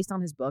is based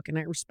on his book. And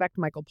I respect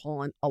Michael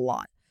Pollan a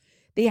lot.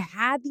 They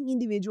had the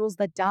individuals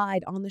that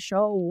died on the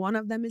show. One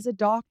of them is a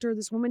doctor.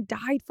 This woman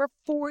died for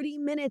 40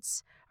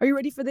 minutes. Are you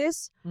ready for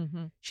this?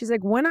 Mm-hmm. She's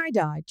like, when I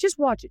died, just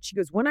watch it. She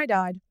goes, when I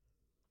died,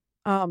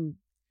 I'm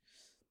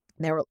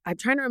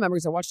trying to remember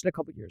because I watched it a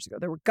couple years ago.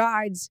 There were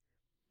guides,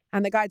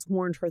 and the guides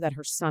warned her that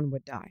her son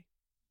would die.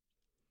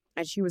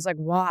 And she was like,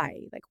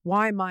 why? Like,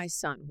 why my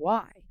son?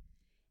 Why?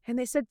 And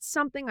they said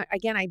something,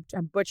 again,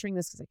 I'm butchering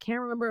this because I can't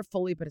remember it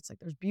fully, but it's like,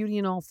 there's beauty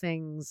in all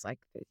things. Like,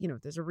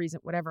 there's a reason,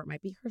 whatever it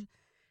might be.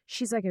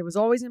 She's like, it was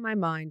always in my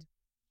mind.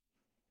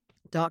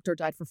 Doctor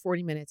died for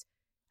 40 minutes.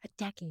 A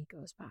decade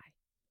goes by.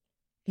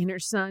 And her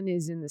son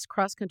is in this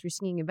cross-country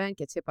skiing event,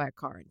 gets hit by a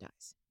car and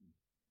dies.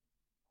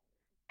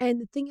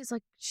 And the thing is,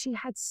 like, she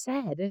had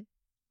said,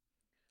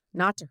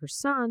 not to her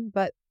son,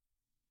 but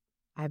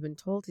I've been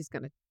told he's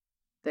going to,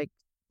 like,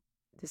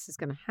 this is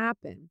going to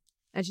happen.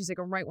 And she's like,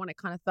 right when I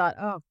kind of thought,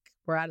 oh,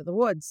 we're out of the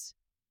woods.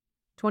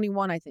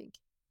 21, I think.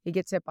 He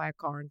gets hit by a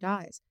car and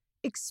dies.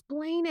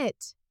 Explain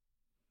it.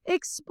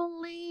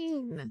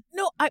 Explain.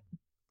 No,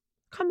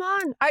 Come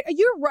on.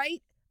 You're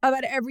right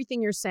about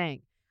everything you're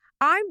saying.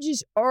 I'm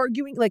just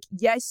arguing, like,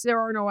 yes, there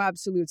are no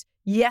absolutes.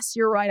 Yes,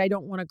 you're right. I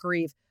don't want to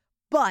grieve.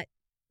 But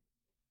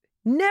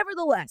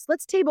nevertheless,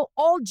 let's table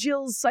all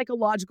Jill's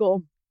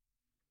psychological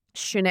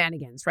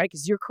shenanigans, right?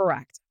 Because you're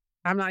correct.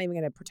 I'm not even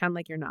going to pretend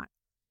like you're not.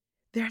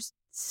 There's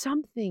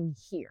something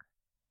here.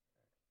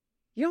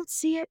 You don't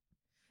see it?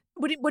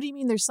 What do you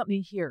mean there's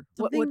something here?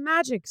 Something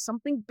magic,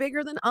 something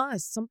bigger than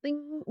us,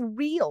 something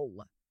real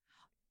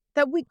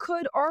that we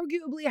could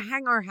arguably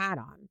hang our hat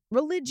on.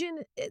 Religion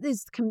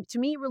is, to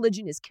me,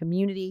 religion is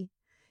community.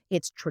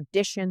 It's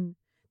tradition.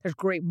 There's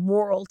great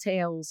moral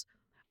tales.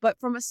 But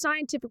from a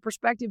scientific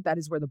perspective, that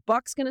is where the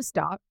buck's going to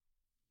stop.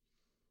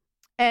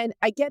 And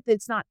I get that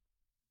it's not,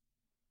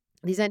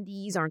 these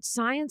NDEs aren't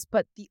science,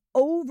 but the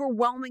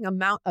overwhelming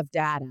amount of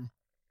data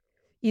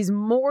is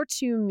more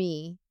to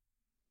me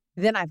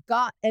than I've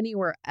got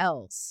anywhere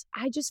else.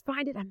 I just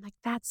find it, I'm like,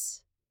 I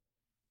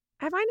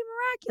find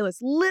it miraculous,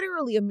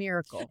 literally a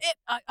miracle.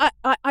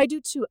 I do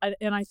too,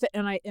 and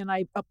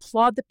I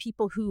applaud the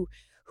people who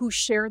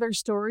share their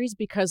stories,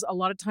 because a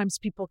lot of times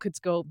people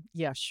could go,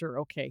 yeah, sure,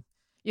 okay,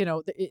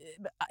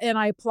 and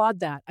I applaud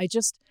that.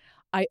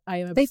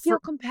 They feel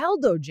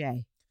compelled though,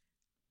 Jay.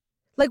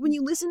 Like when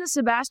you listen to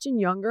Sebastian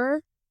Junger,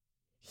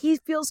 he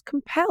feels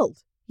compelled.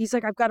 He's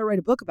like, I've got to write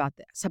a book about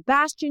this.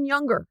 Sebastian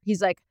Junger.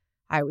 He's like,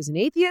 I was an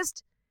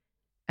atheist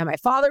and my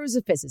father was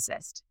a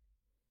physicist.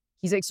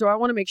 He's like, so I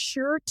want to make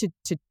sure to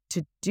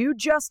do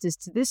justice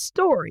to this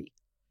story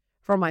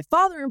for my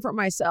father and for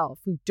myself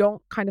who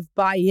don't kind of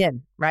buy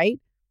in, right?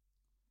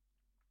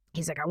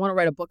 He's like, I want to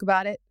write a book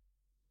about it.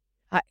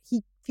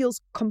 He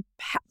feels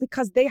compelled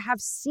because they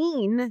have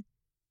seen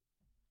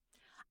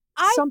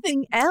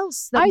something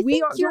else that I we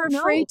think are. You're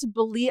afraid to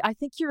believe. I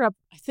think I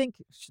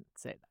shouldn't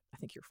say that. I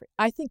think you're afraid.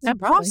 I think you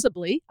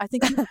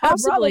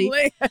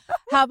possibly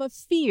have a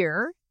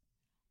fear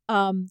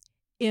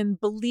in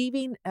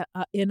believing,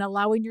 in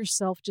allowing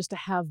yourself just to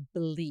have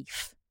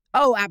belief.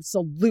 Oh,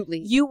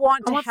 absolutely. You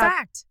want to have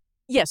fact.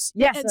 Yes.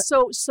 Yes. And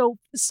so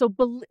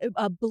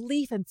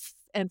belief and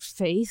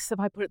faith, if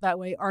I put it that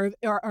way, are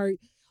two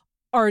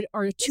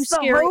it's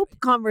scary. The hope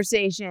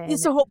conversation.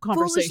 It's a hope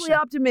conversation. Foolishly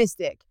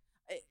optimistic.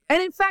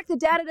 And in fact, the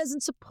data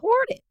doesn't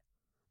support it.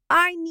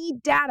 I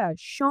need data.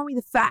 Show me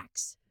the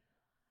facts.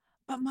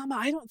 But Mama,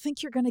 I don't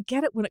think you're going to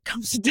get it when it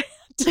comes to death.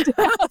 I'm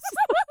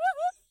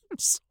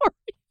sorry.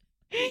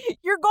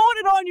 You're going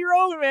it on your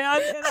own,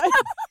 man. And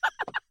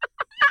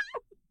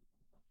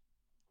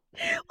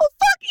well,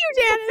 fuck you,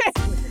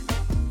 Janice.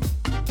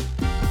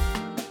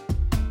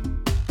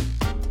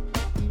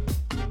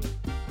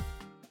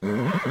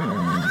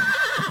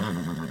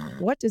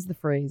 What does the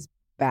phrase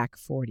back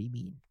 40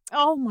 mean?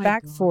 Oh my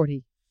back God.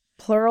 40,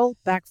 plural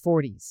back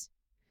 40s.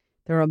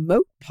 They're a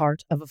remote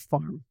part of a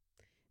farm.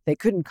 They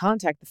couldn't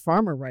contact the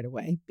farmer right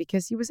away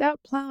because he was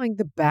out plowing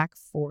the back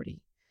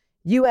 40.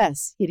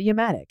 U.S.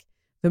 idiomatic,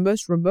 the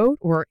most remote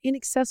or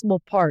inaccessible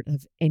part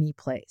of any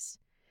place.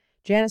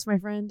 Janice, my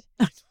friend,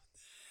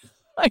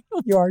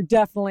 you are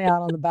definitely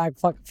out on the back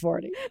fucking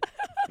 40.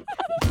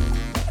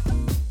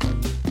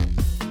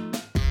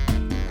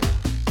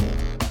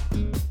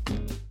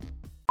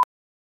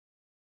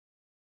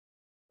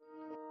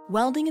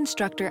 Welding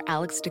instructor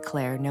Alex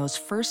DeClaire knows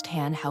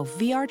firsthand how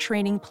VR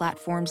training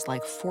platforms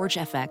like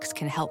ForgeFX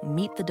can help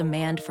meet the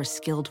demand for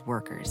skilled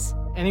workers.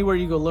 Anywhere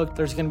you go look,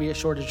 there's going to be a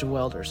shortage of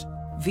welders.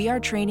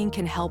 VR training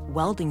can help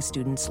welding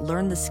students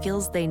learn the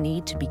skills they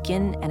need to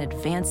begin and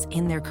advance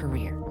in their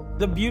career.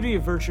 The beauty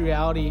of virtual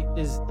reality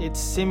is it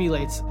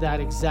simulates that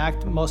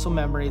exact muscle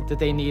memory that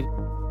they need.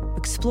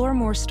 Explore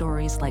more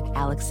stories like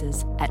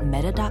Alex's at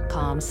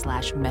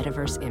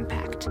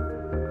meta.com/metaverseimpact.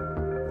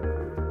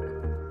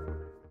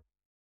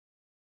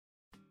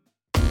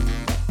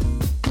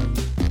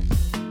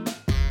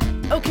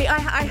 Okay,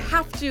 I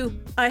have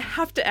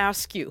to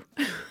ask you.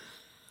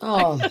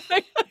 Oh.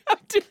 I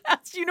have to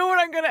ask. You know what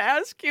I'm going to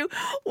ask you?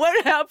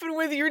 What happened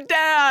with your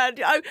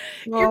dad?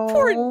 Your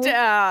poor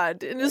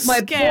dad in a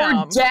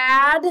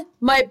scam.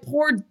 My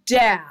poor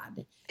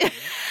dad.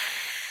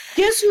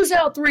 Guess who's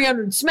out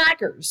 300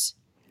 smackers?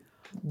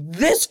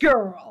 This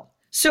girl.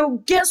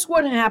 So guess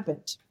what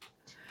happened?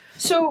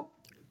 So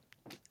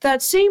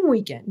that same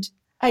weekend,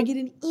 I get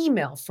an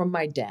email from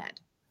my dad.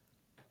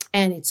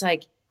 And it's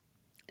like,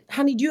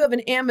 honey, do you have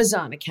an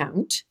Amazon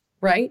account?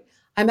 Right?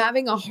 I'm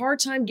having a hard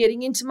time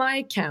getting into my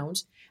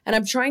account, and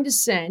I'm trying to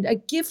send a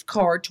gift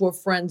card to a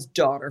friend's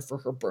daughter for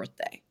her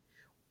birthday.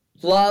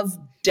 Love,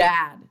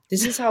 Dad.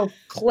 This is how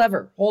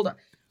clever. Hold on.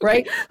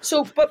 Right?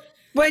 So, but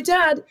my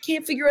dad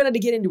can't figure out how to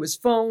get into his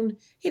phone.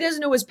 He doesn't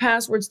know his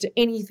passwords to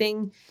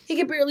anything. He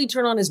can barely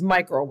turn on his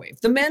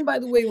microwave. The man, by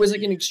the way, was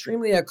like an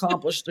extremely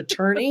accomplished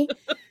attorney.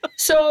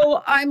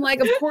 So I'm like,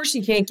 of course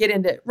he can't get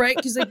into it, right?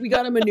 Because like we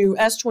got him a new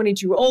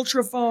S22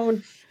 Ultra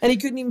phone, and he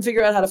couldn't even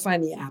figure out how to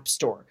find the App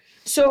Store.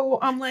 So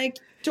I'm like,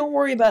 don't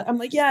worry about it. I'm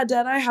like, yeah,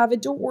 Dad, I have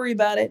it. Don't worry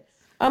about it.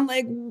 I'm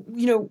like,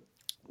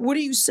 what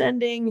are you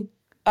sending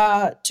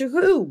to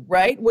who,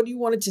 right? What do you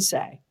want it to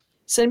say?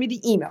 Send me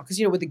the email. Because,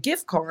 with a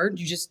gift card,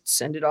 you just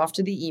send it off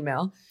to the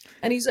email.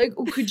 And he's like,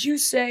 oh, could you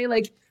say,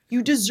 like,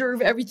 you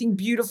deserve everything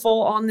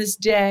beautiful on this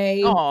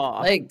day? Aww.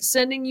 Like,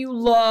 sending you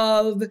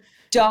love,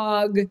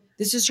 Doug.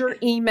 This is her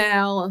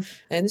email.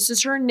 And this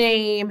is her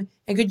name.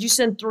 And could you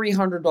send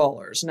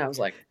 $300? And I was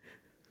like,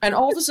 and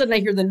all of a sudden I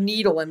hear the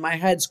needle in my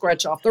head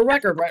scratch off the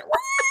record, right?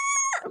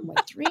 I'm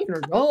like,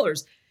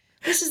 $300?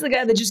 This is the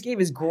guy that just gave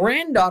his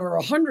granddaughter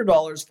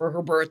 $100 for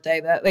her birthday.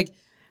 That, like,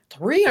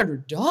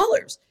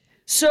 $300?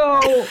 So,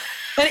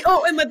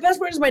 and my best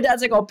part is my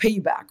dad's like, I'll pay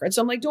you back, right?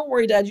 So I'm like, don't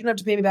worry, Dad, you don't have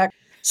to pay me back.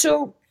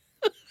 So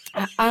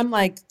I'm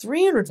like,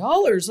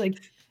 $300? Like,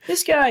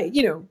 this guy,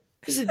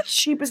 is the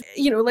cheapest,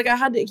 like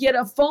he had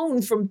a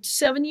phone from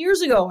 7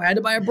 years ago. I had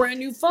to buy a brand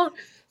new phone.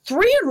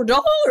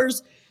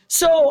 $300?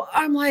 So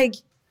I'm like,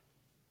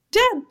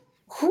 Dad,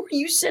 who are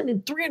you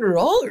sending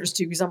 $300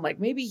 to? Because I'm like,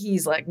 maybe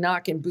he's like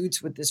knocking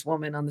boots with this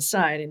woman on the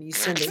side and he's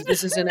sending,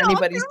 this isn't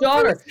anybody's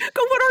daughter.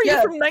 What are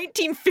you, from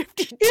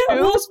 1952? Yeah,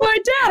 well, it's my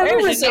dad. I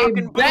don't want to say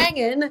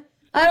banging.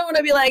 I don't want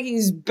to be like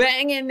he's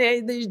banging,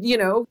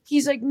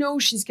 He's like, no,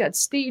 she's got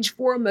stage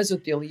 4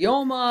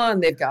 mesothelioma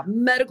and they've got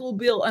medical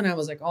bill. And I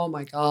was like, oh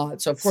my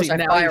God. So of course I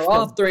fire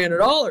off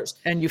 $300.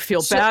 And you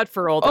feel bad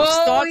for all those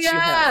thoughts you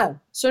had.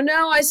 So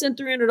now I sent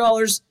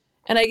 $300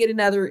 and I get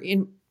another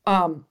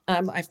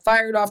I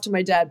fired off to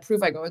my dad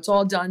proof. I go, it's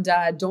all done,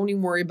 Dad. Don't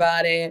even worry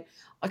about it.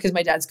 Because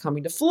my dad's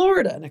coming to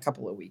Florida in a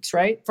couple of weeks,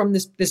 right? From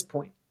this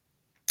point.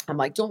 I'm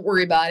like, don't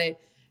worry about it.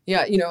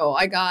 Yeah,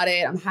 I got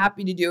it. I'm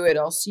happy to do it.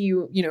 I'll see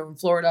you, in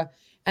Florida.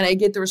 And I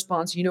get the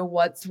response, you know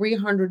what?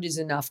 300 is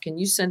enough. Can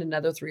you send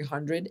another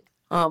 300?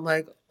 I'm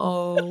like,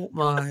 oh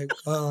my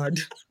God.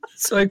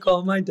 So I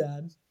call my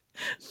dad.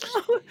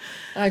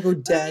 I go,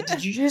 Dad,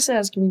 did you just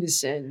ask me to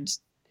send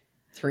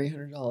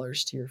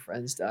 $300 to your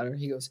friend's daughter?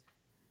 He goes,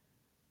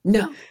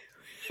 no.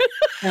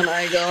 And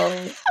I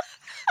go,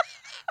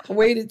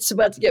 wait, it's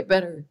about to get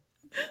better.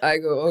 I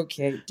go,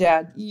 okay,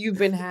 Dad, you've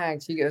been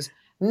hacked. He goes,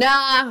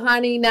 nah,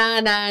 honey,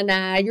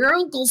 nah. Your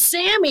Uncle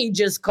Sammy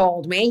just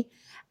called me.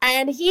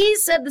 And he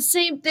said the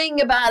same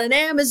thing about an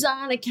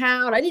Amazon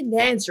account. I didn't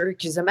answer it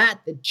because I'm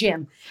at the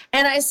gym.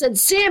 And I said,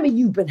 Sammy,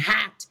 you've been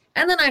hacked.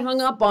 And then I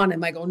hung up on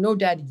him. I go, no,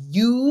 Dad,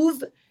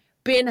 you've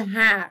been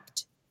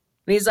hacked.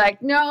 And he's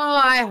like, no,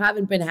 I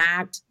haven't been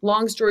hacked.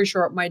 Long story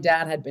short, my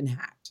dad had been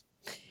hacked.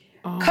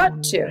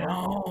 Cut to.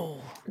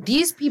 No.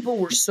 These people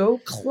were so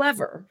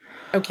clever,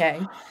 okay,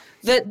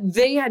 that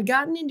they had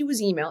gotten into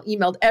his email,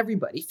 emailed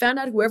everybody, found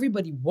out who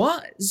everybody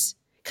was,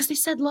 because they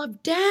said,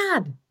 love,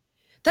 Dad.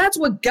 That's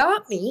what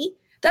got me.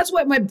 That's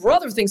why my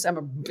brother thinks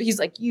he's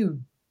like,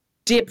 you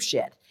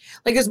dipshit.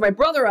 Like, because my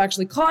brother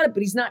actually caught it,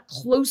 but he's not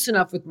close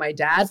enough with my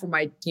dad for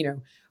my dad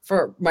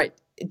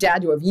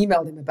to have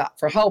emailed him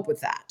for help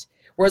with that.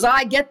 Whereas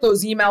I get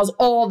those emails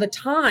all the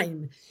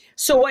time.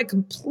 So I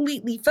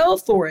completely fell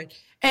for it.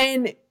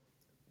 And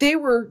they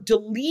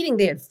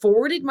had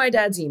forwarded my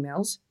dad's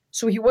emails.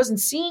 So he wasn't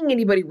seeing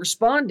anybody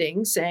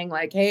responding, saying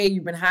like, hey,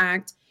 you've been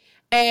hacked.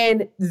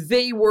 And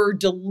they were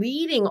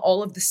deleting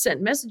all of the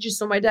sent messages.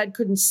 So my dad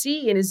couldn't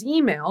see in his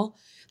email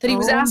that he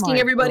was asking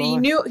everybody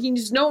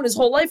he's known his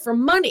whole life for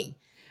money.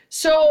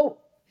 So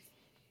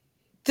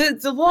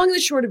the long and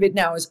the short of it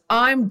now is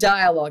I'm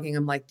dialoguing.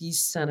 I'm like, these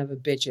son of a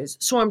bitches.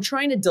 So I'm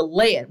trying to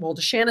delay it. Well,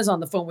 Shana's on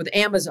the phone with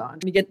Amazon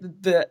to get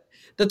the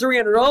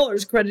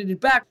 $300 credited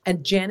back.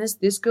 And Janice,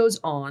 this goes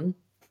on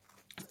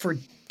for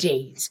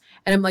days.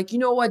 And I'm like, you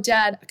know what,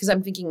 Dad? Because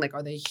I'm thinking like,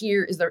 are they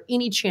here? Is there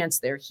any chance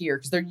they're here?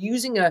 Because they're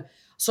using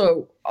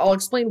so I'll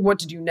explain what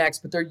to do next,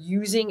 but they're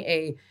using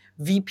a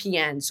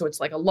VPN. So it's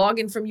like a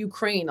login from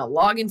Ukraine, a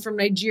login from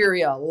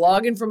Nigeria, a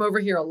login from over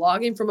here, a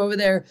login from over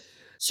there.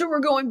 So we're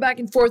going back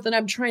and forth and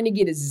I'm trying to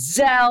get a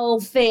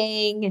Zelle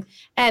thing.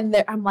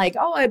 And I'm like,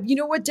 you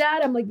know what,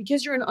 Dad? I'm like,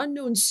 because you're an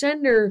unknown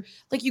sender,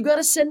 like you got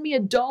to send me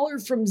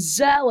 $1 from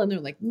Zelle. And they're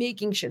like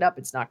making shit up.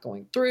 It's not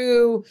going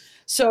through.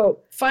 So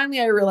finally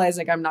I realized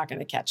like, I'm not going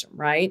to catch them.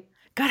 Right.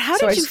 God, how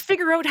did you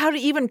figure out how to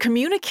even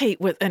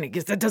communicate with, and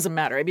that doesn't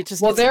matter. I mean,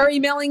 they're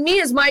emailing me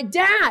as my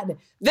dad.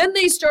 Then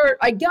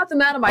I got them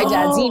out of my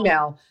dad's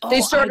email. They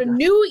start a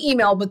new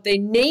email, but they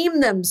name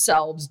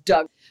themselves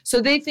Doug.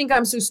 So they think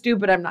I'm so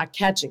stupid I'm not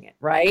catching it,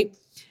 right?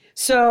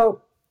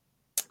 So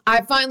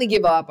I finally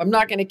give up. I'm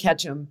not going to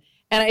catch them.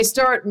 And I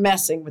start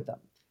messing with them.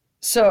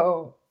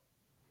 So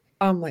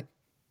I'm like,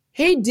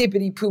 hey,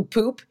 dippity poop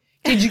poop,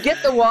 did you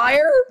get the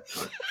wire?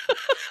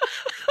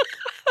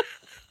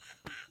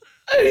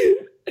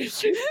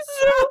 So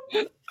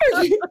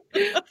I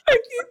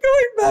keep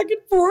going back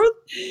and forth.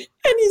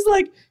 And he's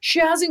like, she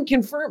hasn't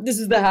confirmed. This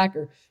is the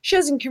hacker. She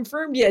hasn't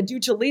confirmed yet due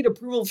to late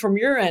approval from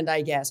your end,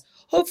 I guess.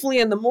 Hopefully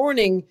in the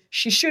morning,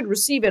 she should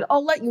receive it.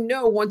 I'll let you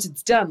know once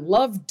it's done.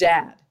 Love,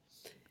 Dad.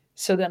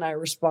 So then I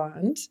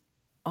respond.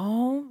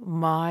 Oh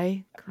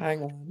my.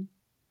 Hang on.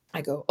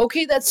 I go,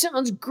 okay, that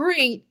sounds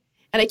great.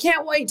 And I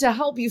can't wait to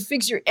help you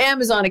fix your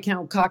Amazon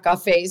account,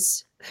 caca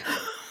face.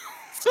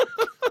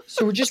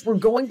 So we're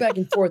going back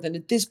and forth. And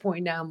at this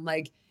point now, I'm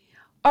like,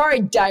 all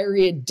right,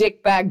 diarrhea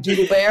dick bag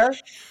doodle bear.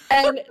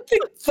 And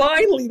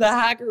finally the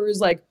hacker is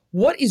like,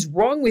 what is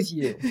wrong with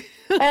you?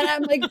 And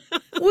I'm like,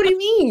 what do you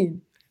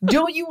mean?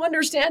 Don't you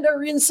understand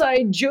our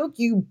inside joke,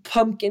 you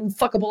pumpkin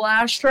fuckable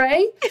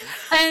ashtray?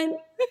 And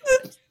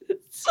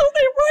so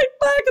they write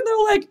back and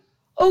they're like,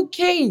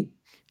 okay,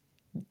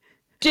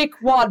 dick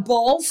wad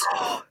balls.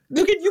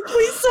 Can you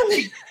please send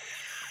me?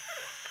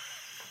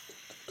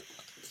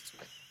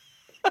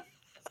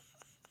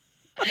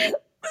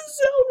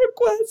 Sell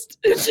request.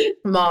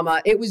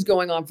 Mama, it was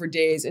going on for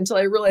days until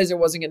I realized I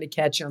wasn't going to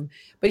catch him.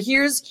 But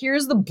here's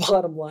the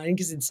bottom line,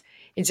 because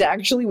it's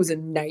actually was a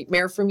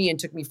nightmare for me and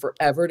took me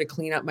forever to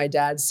clean up my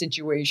dad's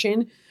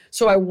situation.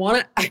 So I want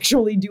to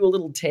actually do a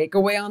little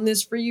takeaway on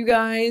this for you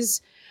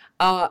guys.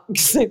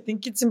 Because I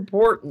think it's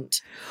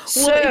important.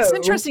 Well, it's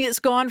interesting. It's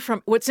gone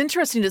from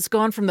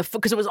the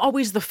because it was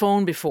always the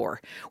phone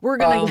before. We're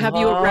going to have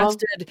you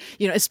arrested,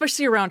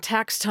 especially around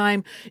tax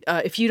time.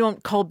 If you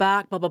don't call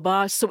back, blah blah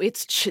blah. So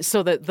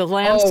so that the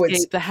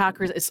landscape, the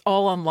hackers, it's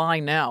all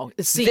online now.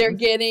 They're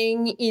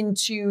getting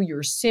into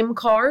your SIM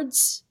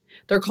cards.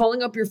 They're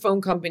calling up your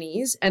phone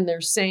companies and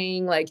they're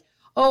saying like,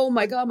 oh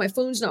my God, my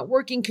phone's not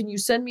working. Can you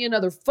send me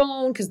another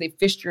phone? Because they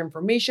fished your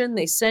information.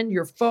 They send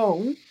your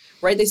phone.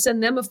 Right? They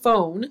send them a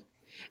phone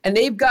and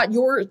they've got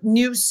your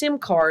new SIM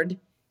card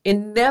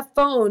in that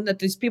phone that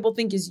these people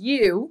think is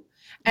you.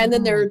 And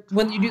then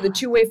when you do the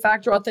two-way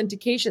factor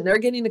authentication, they're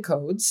getting the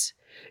codes.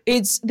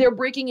 They're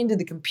breaking into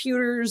the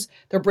computers.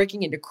 They're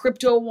breaking into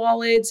crypto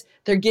wallets.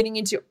 They're getting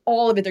into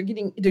all of it.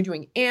 They're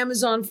doing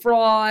Amazon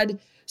fraud.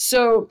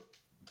 So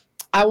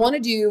I want to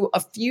do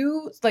a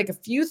few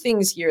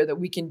things here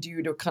that we can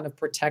do to kind of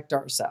protect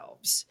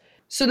ourselves.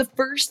 So the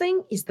first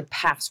thing is the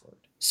password.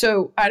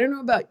 So I don't know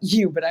about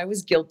you, but I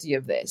was guilty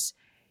of this.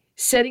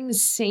 Setting the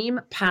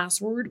same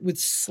password with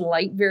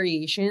slight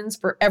variations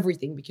for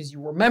everything because you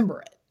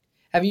remember it.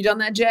 Have you done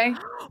that, Jay?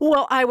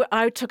 Well,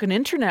 I took an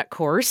internet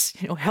course,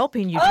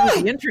 helping you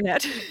do the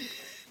internet.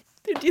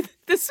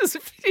 This is a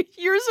few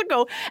years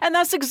ago, and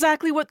that's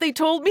exactly what they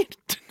told me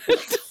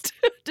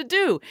to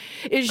do.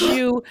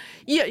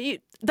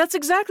 That's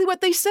exactly what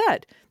they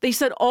said. They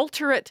said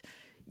alter it,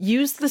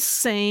 use the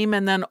same,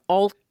 and then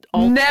alter.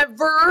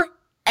 Never,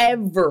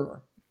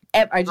 ever.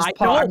 I just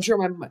paused. I'm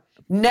sure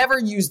never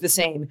use the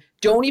same.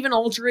 Don't even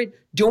alter it.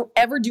 Don't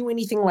ever do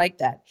anything like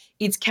that.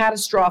 It's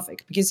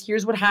catastrophic because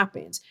here's what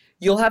happens.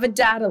 You'll have a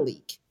data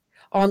leak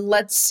on,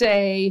 let's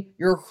say,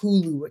 your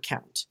Hulu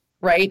account,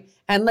 right?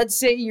 And let's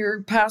say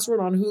your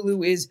password on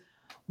Hulu is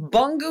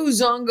Bungo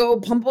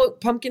Zongo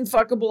pumpkin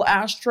fuckable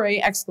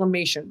ashtray !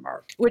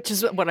 Which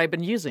is what I've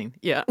been using.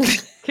 Yeah.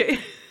 Okay.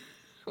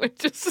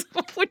 Which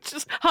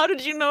is, how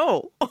did you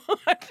know? How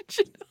did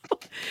you know?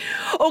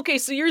 Okay,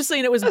 so you're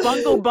saying it was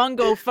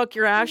bungo fuck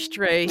your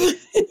ashtray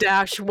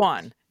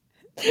 -1.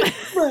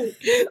 Right.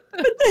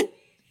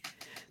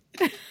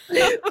 But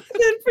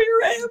then for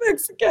your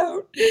Amex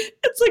account,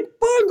 it's like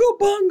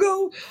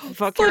bungo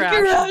fuck your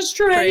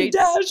ashtray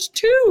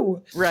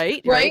 -2.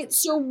 Right.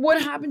 So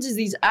what happens is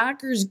these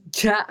hackers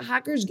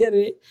get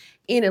it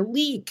in a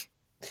leak.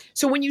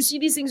 So when you see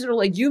these things that are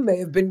like, you may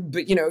have been,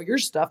 your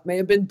stuff may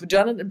have been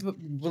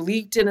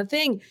leaked in a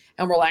thing,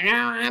 and we're like,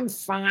 I'm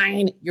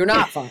fine. You're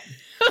not fine.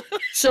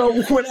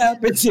 So what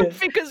happens is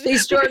they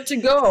start to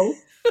go,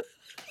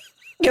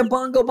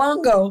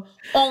 bungo.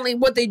 Only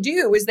what they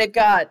do is they've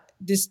got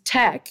this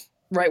tech,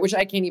 right, which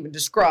I can't even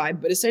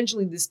describe, but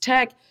essentially this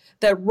tech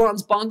that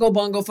runs bungo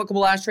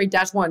fuckable ashtray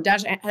 -1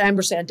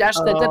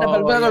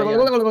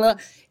 --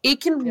 It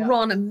can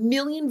run a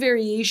million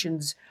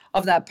variations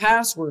of that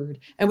password,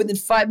 and within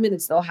 5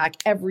 minutes they'll hack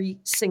every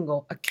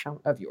single account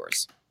of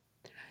yours.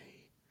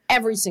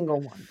 Every single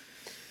one.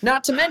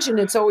 Not to mention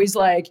it's always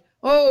like,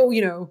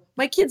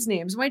 my kids'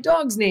 names, my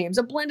dog's names,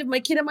 a blend of my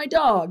kid and my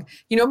dog,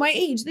 my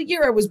age, the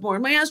year I was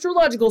born, my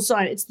astrological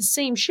sign. It's the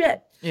same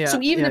shit.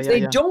 So even if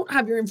they don't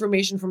have your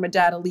information from a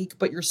data leak,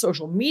 but your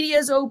social media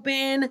is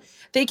open,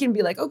 they can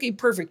be like, okay,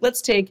 perfect.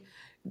 Let's take,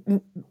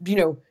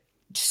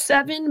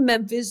 7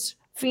 Memphis,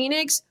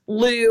 Phoenix,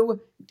 Lou,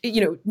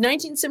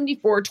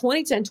 1974,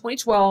 2010,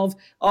 2012,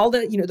 all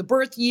the, the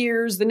birth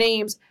years, the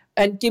names,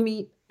 and give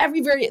me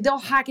they'll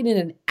hack it in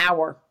an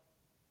hour.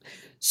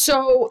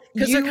 So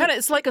Because they're kind of,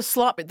 it's like a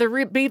slot.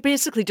 They're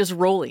basically just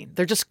rolling.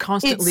 They're just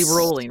constantly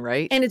rolling,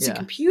 right? And it's a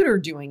computer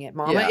doing it,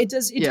 Mama. Yeah. It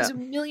does a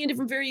million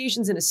different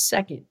variations in a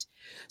second.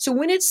 So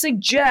when it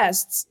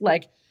suggests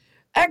like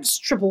X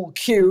triple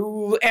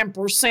Q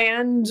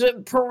ampersand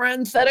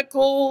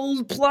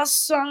parenthetical plus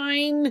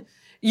sign,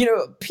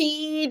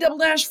 P double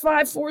dash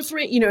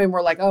 543, and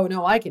we're like, oh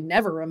no, I can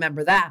never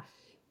remember that.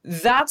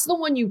 That's the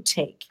one you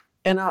take.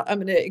 And I'm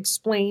going to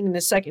explain in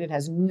a second. It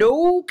has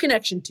no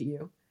connection to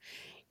you.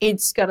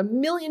 It's got a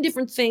million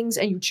different things,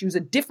 and you choose a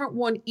different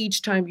one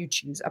each time you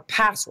choose a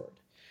password.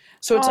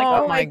 So it's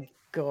my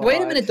God.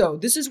 Wait a minute, though.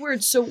 This is where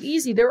it's so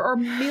easy. There are a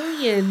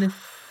million.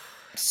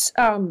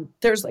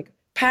 There's like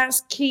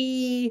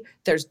Passkey,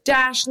 there's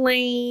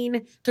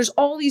Dashlane, there's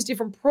all these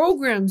different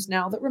programs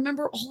now that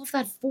remember all of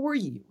that for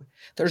you.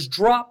 There's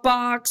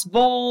Dropbox,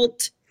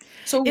 Vault.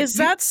 So is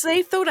that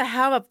safe though to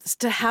have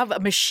a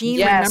machine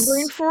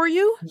remembering for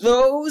you?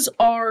 Those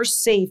are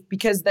safe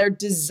because they're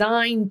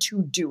designed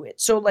to do it.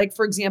 So like,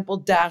 for example,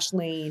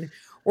 Dashlane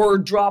or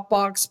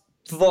Dropbox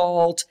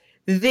Vault,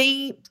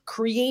 they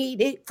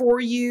create it for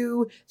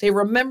you. They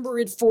remember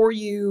it for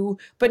you.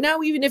 But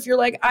now even if you're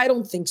like, I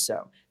don't think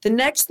so, the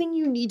next thing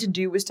you need to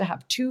do is to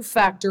have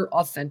two-factor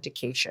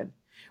authentication,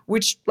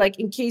 which like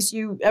in case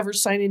you ever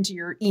sign into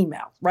your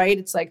email, right?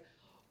 It's like,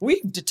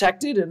 we've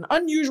detected an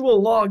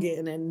unusual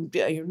login in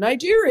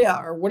Nigeria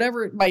or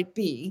whatever it might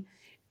be.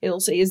 It'll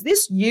say, is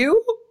this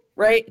you?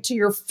 Right? To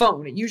your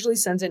phone. It usually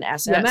sends an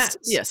SMS.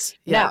 Yes.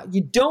 Now,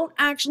 you don't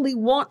actually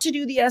want to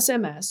do the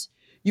SMS.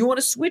 You want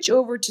to switch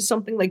over to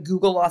something like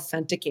Google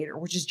Authenticator,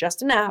 which is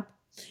just an app.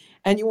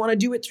 And you want to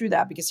do it through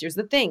that because here's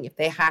the thing. If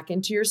they hack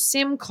into your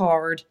SIM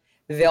card,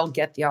 they'll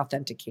get the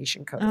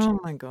authentication code. Oh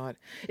my God.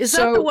 Is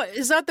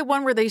that the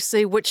one where they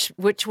say which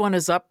one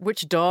is up,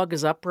 which dog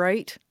is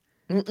upright?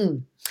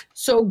 Mm-mm.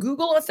 So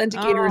Google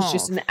Authenticator is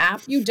just an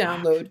app you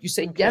download. You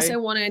say, yes, I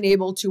want to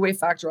enable two-way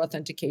factor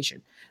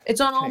authentication. It's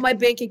on all my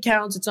bank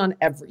accounts. It's on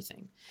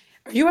everything.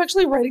 Are you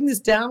actually writing this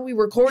down? We're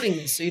recording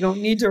this, so you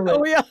don't need to write.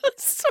 Oh, yeah.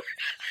 Sorry.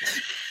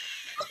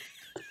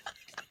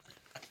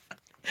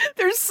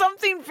 There's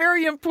something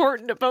very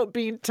important about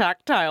being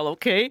tactile,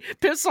 okay?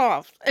 Piss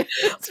off. But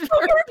it's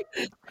recorded.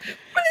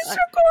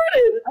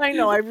 I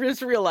know. I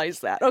just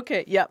realized that.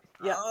 Okay. Yep.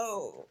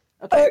 Oh.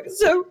 Okay.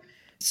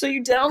 So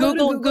you download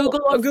Google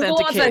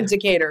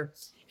Authenticator.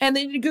 And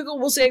then Google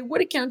will say,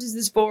 what account is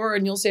this for?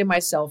 And you'll say my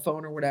cell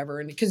phone or whatever.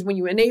 And because when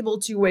you enable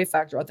two-way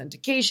factor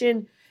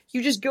authentication,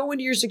 you just go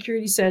into your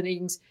security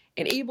settings,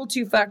 enable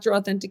two-factor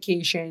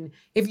authentication.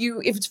 If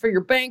it's for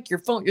your bank, your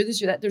phone, your this,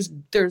 your that,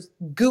 there's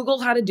Google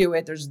how to do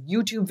it. There's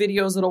YouTube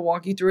videos that'll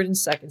walk you through it in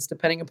seconds,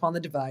 depending upon the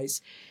device.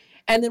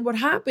 And then what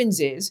happens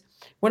is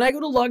when I go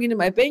to log into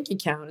my bank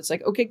account, it's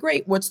like, okay,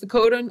 great. What's the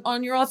code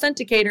on your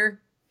authenticator?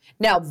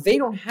 Now, they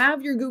don't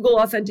have your Google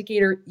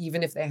Authenticator,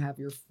 even if they have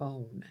your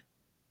phone.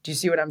 Do you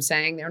see what I'm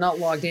saying? They're not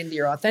logged into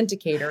your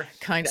authenticator.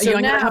 Kind of. So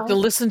I'm going to have to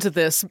listen to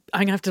this. I'm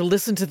going to have to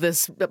listen to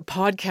this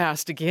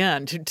podcast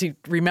again to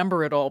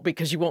remember it all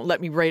because you won't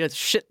let me write a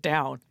shit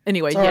down.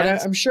 Anyway,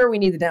 yes. I'm sure we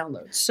need the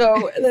download.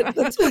 So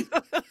that's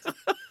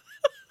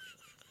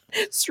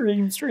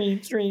stream.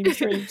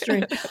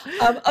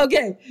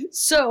 Okay.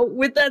 So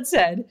with that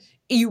said,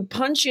 you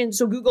punch in.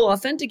 So Google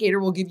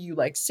Authenticator will give you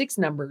like 6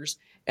 numbers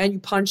and you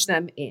punch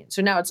them in.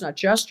 So now it's not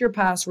just your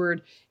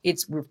password.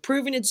 We've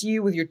proven it's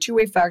you with your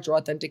two-way factor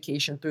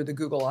authentication through the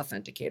Google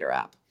Authenticator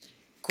app.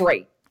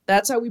 Great.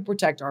 That's how we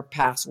protect our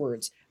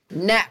passwords.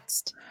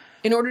 Next,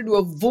 in order to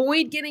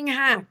avoid getting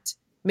hacked,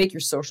 make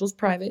your socials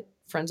private,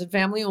 friends and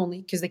family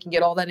only, because they can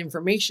get all that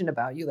information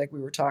about you like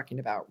we were talking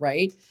about,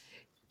 right?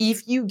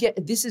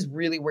 This is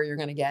really where you're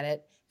going to get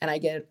it, and I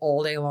get it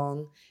all day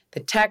long.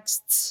 The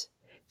texts,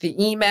 the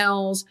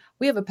emails,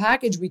 we have a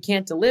package we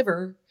can't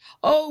deliver.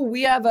 Oh,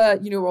 we have a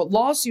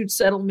lawsuit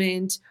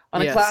settlement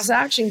on a class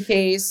action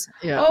case.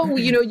 Yeah. Oh,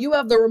 you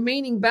have the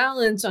remaining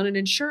balance on an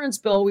insurance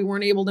bill we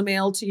weren't able to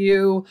mail to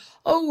you.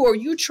 Oh, are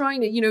you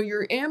trying to,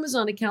 your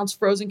Amazon account's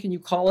frozen. Can you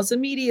call us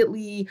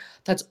immediately?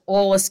 That's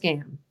all a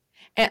scam.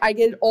 And I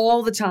get it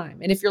all the time.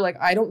 And if you're like,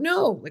 I don't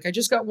know, like I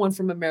just got one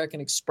from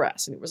American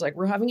Express and it was like,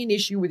 we're having an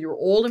issue with your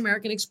old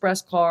American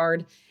Express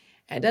card.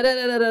 And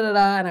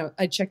and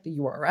I checked the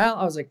URL.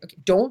 I was like, okay,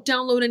 don't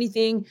download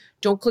anything.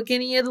 Don't click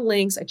any of the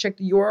links. I checked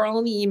the URL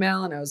in the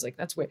email and I was like,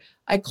 that's weird.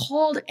 I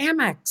called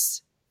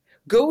Amex.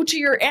 Go to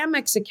your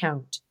Amex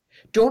account.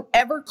 Don't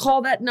ever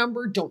call that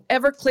number. Don't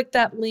ever click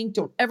that link.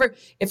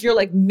 If you're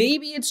like,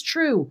 maybe it's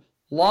true,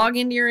 log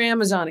into your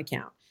Amazon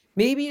account.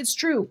 Maybe it's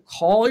true.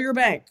 Call your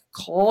bank.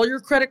 Call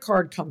your credit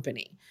card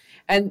company.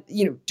 And,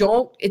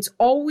 it's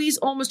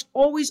almost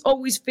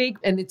always fake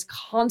and it's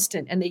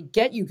constant and they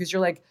get you because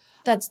you're like,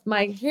 that's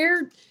my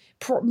hair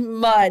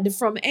mud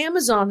from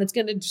Amazon that's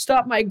going to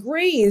stop my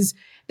graze.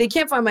 They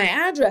can't find my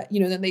address.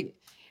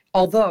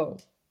 Although,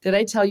 did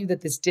I tell you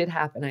that this did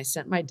happen? I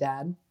sent my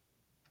dad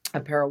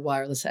a pair of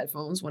wireless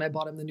headphones when I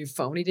bought him the new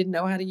phone he didn't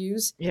know how to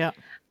use. Yeah.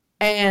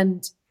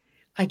 And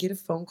I get a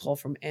phone call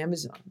from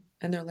Amazon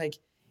and they're like,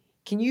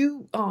 can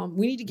you,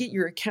 we need to get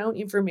your account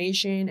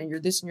information and you're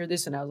this and you're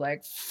this. And I was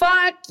like,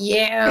 fuck you,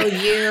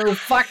 you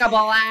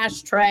fuckable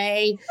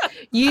ashtray,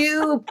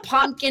 you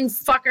pumpkin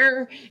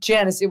fucker.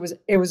 Janice, it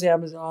was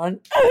Amazon.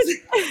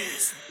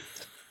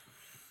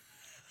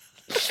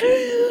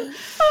 Oh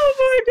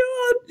my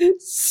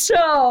God.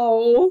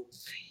 So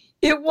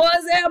it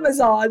was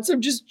Amazon. So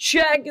just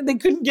check, and they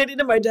couldn't get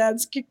into my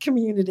dad's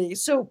community.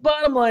 So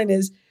bottom line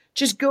is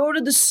just go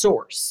to the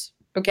source.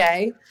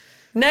 Okay.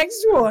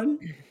 Next one.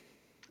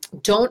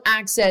 Don't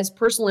access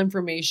personal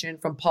information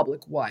from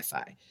public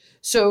Wi-Fi.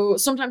 So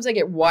sometimes I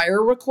get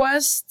wire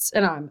requests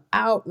and I'm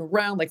out and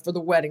around, like for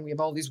the wedding, we have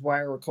all these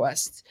wire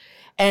requests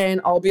and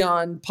I'll be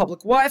on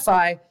public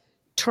Wi-Fi.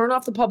 Turn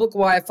off the public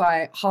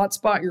Wi-Fi,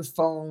 hotspot your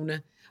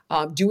phone,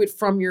 do it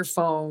from your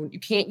phone. You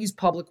can't use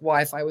public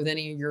Wi-Fi with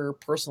any of your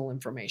personal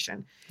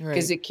information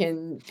because it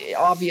can,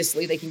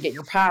 obviously they can get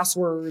your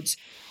passwords.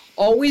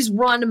 Always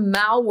run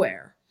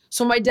malware.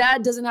 So my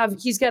dad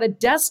he's got a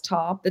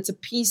desktop that's a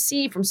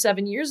PC from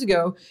 7 years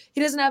ago. He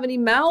doesn't have any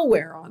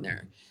malware on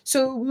there.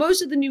 So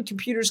most of the new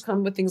computers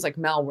come with things like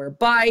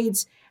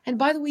Malwarebytes. And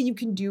by the way, you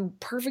can do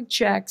perfect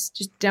checks.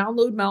 Just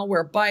download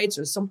Malwarebytes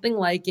or something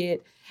like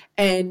it.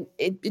 And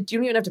you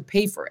don't even have to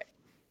pay for it.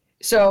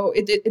 So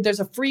there's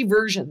a free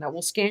version that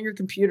will scan your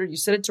computer. You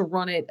set it to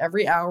run it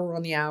every hour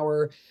on the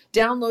hour.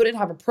 Download it,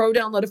 have a pro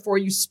download it for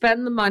you.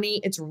 Spend the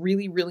money. It's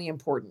really, really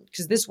important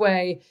because this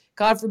way,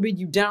 God forbid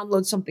you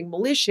download something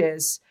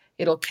malicious,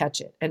 it'll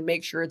catch it and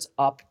make sure it's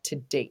up to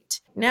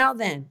date. Now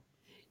then,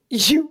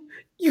 you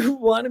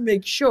want to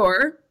make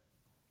sure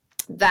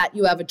that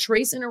you have a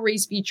trace and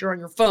erase feature on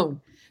your phone.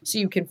 So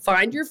you can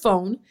find your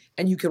phone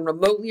and you can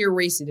remotely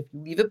erase it if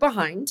you leave it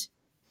behind,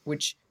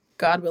 which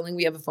God willing,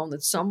 we have a phone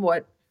that's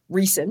somewhat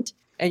recent,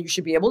 and you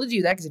should be able to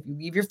do that because if you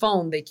leave your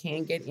phone, they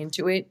can get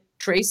into it.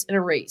 Trace and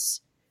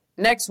erase.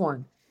 Next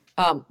one,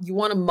 you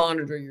want to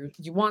monitor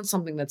you want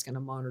something that's going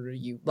to monitor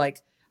you.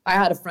 Like I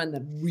had a friend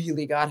that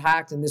really got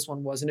hacked, and this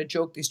one wasn't a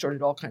joke. They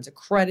started all kinds of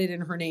credit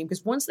in her name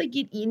because once they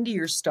get into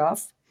your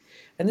stuff,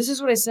 and this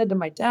is what I said to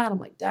my dad. I'm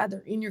like, Dad,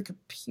 they're in your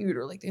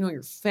computer. Like they know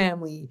your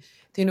family.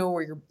 They know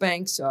where your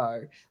banks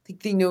are.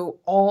 Like they know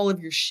all of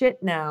your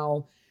shit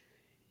now.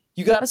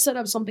 You got to set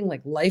up something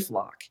like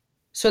LifeLock.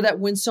 So that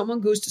when someone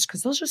goes to,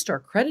 because they'll just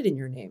start credit in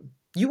your name.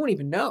 You won't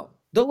even know.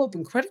 They'll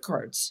open credit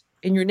cards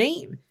in your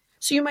name.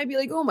 So you might be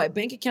like, oh, my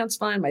bank account's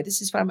fine. My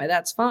this is fine. My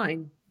that's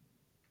fine.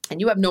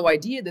 And you have no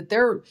idea that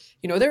they're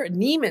at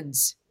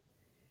Neiman's,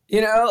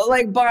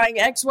 like buying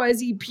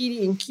XYZ,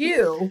 PD, and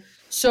Q.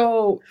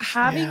 So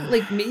having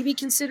maybe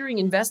considering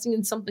investing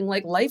in something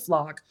like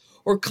LifeLock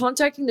or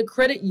contacting the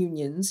credit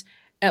unions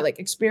at like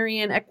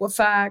Experian,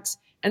 Equifax,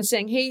 and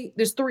saying, hey,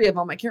 there's 3 of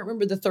them. I can't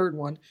remember the third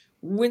one.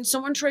 When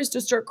someone tries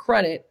to start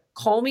credit,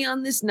 call me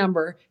on this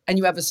number and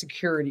you have a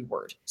security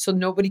word. So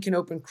nobody can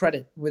open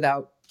credit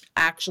without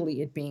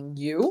actually it being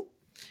you.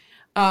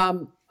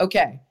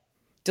 Okay.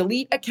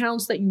 Delete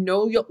accounts that you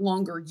no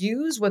longer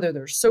use, whether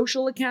they're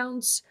social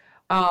accounts,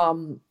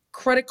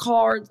 credit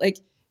card.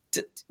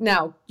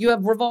 Now you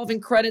have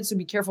revolving credit, so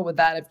be careful with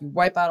that. If you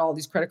wipe out all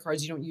these credit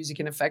cards you don't use, it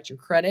can affect your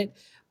credit.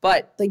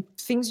 But like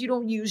things you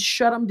don't use,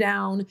 shut them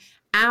down.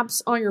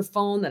 Apps on your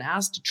phone that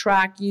ask to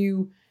track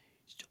you,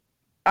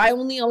 I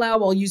only allow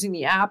while using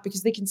the app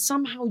because they can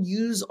somehow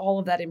use all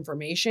of that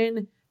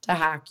information to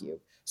hack you.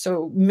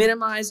 So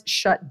minimize,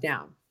 shut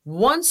down.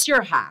 Once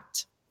you're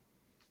hacked,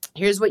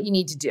 here's what you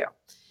need to do.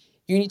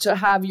 You need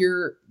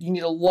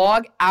to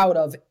log out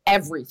of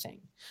everything,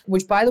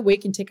 which by the way,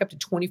 can take up to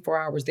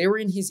 24 hours. They were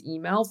in his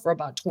email for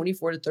about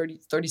 24 to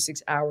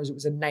 36 hours. It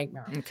was a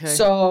nightmare. Okay.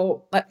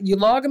 So you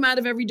log them out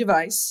of every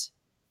device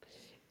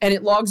and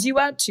it logs you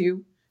out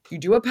too. You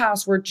do a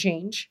password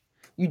change.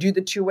 You do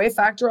the 2-way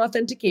factor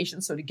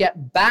authentication. So to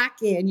get back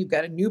in, you've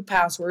got a new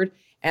password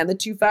and the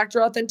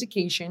 2-factor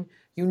authentication.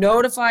 You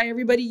notify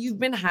everybody you've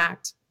been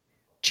hacked.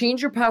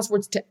 Change your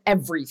passwords to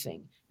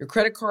everything. Your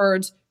credit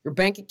cards, your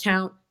bank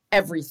account,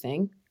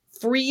 everything.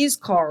 Freeze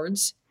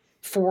cards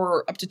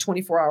for up to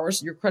 24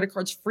 hours. Your credit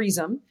cards, freeze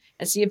them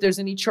and see if there's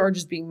any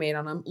charges being made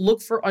on them.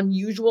 Look for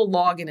unusual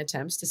login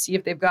attempts to see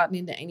if they've gotten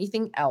into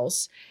anything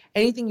else.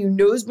 Anything you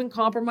know has been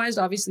compromised,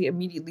 obviously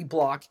immediately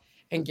block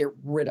and get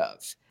rid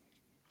of.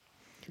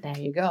 There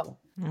you go.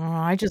 Oh,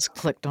 I just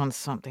clicked on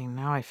something.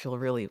 Now I feel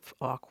really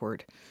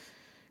awkward.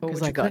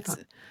 Because I got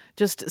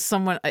just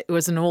someone, it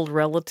was an old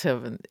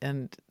relative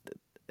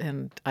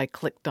and I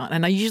clicked on,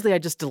 and I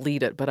just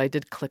delete it, but I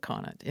did click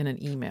on it in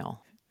an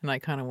email. And I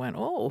kind of went,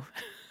 oh,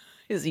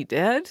 is he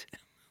dead?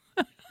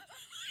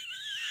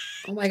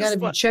 Oh my God,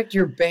 have you checked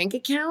your bank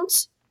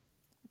accounts?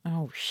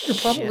 Oh,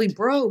 shit. You're probably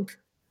broke.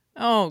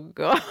 Oh,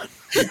 God.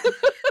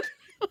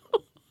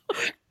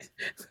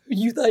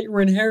 You thought you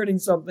were inheriting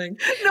something.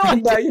 No,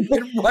 and now you've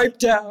been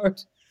wiped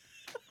out.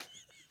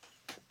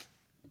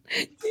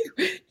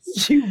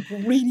 You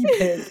greedy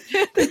pig.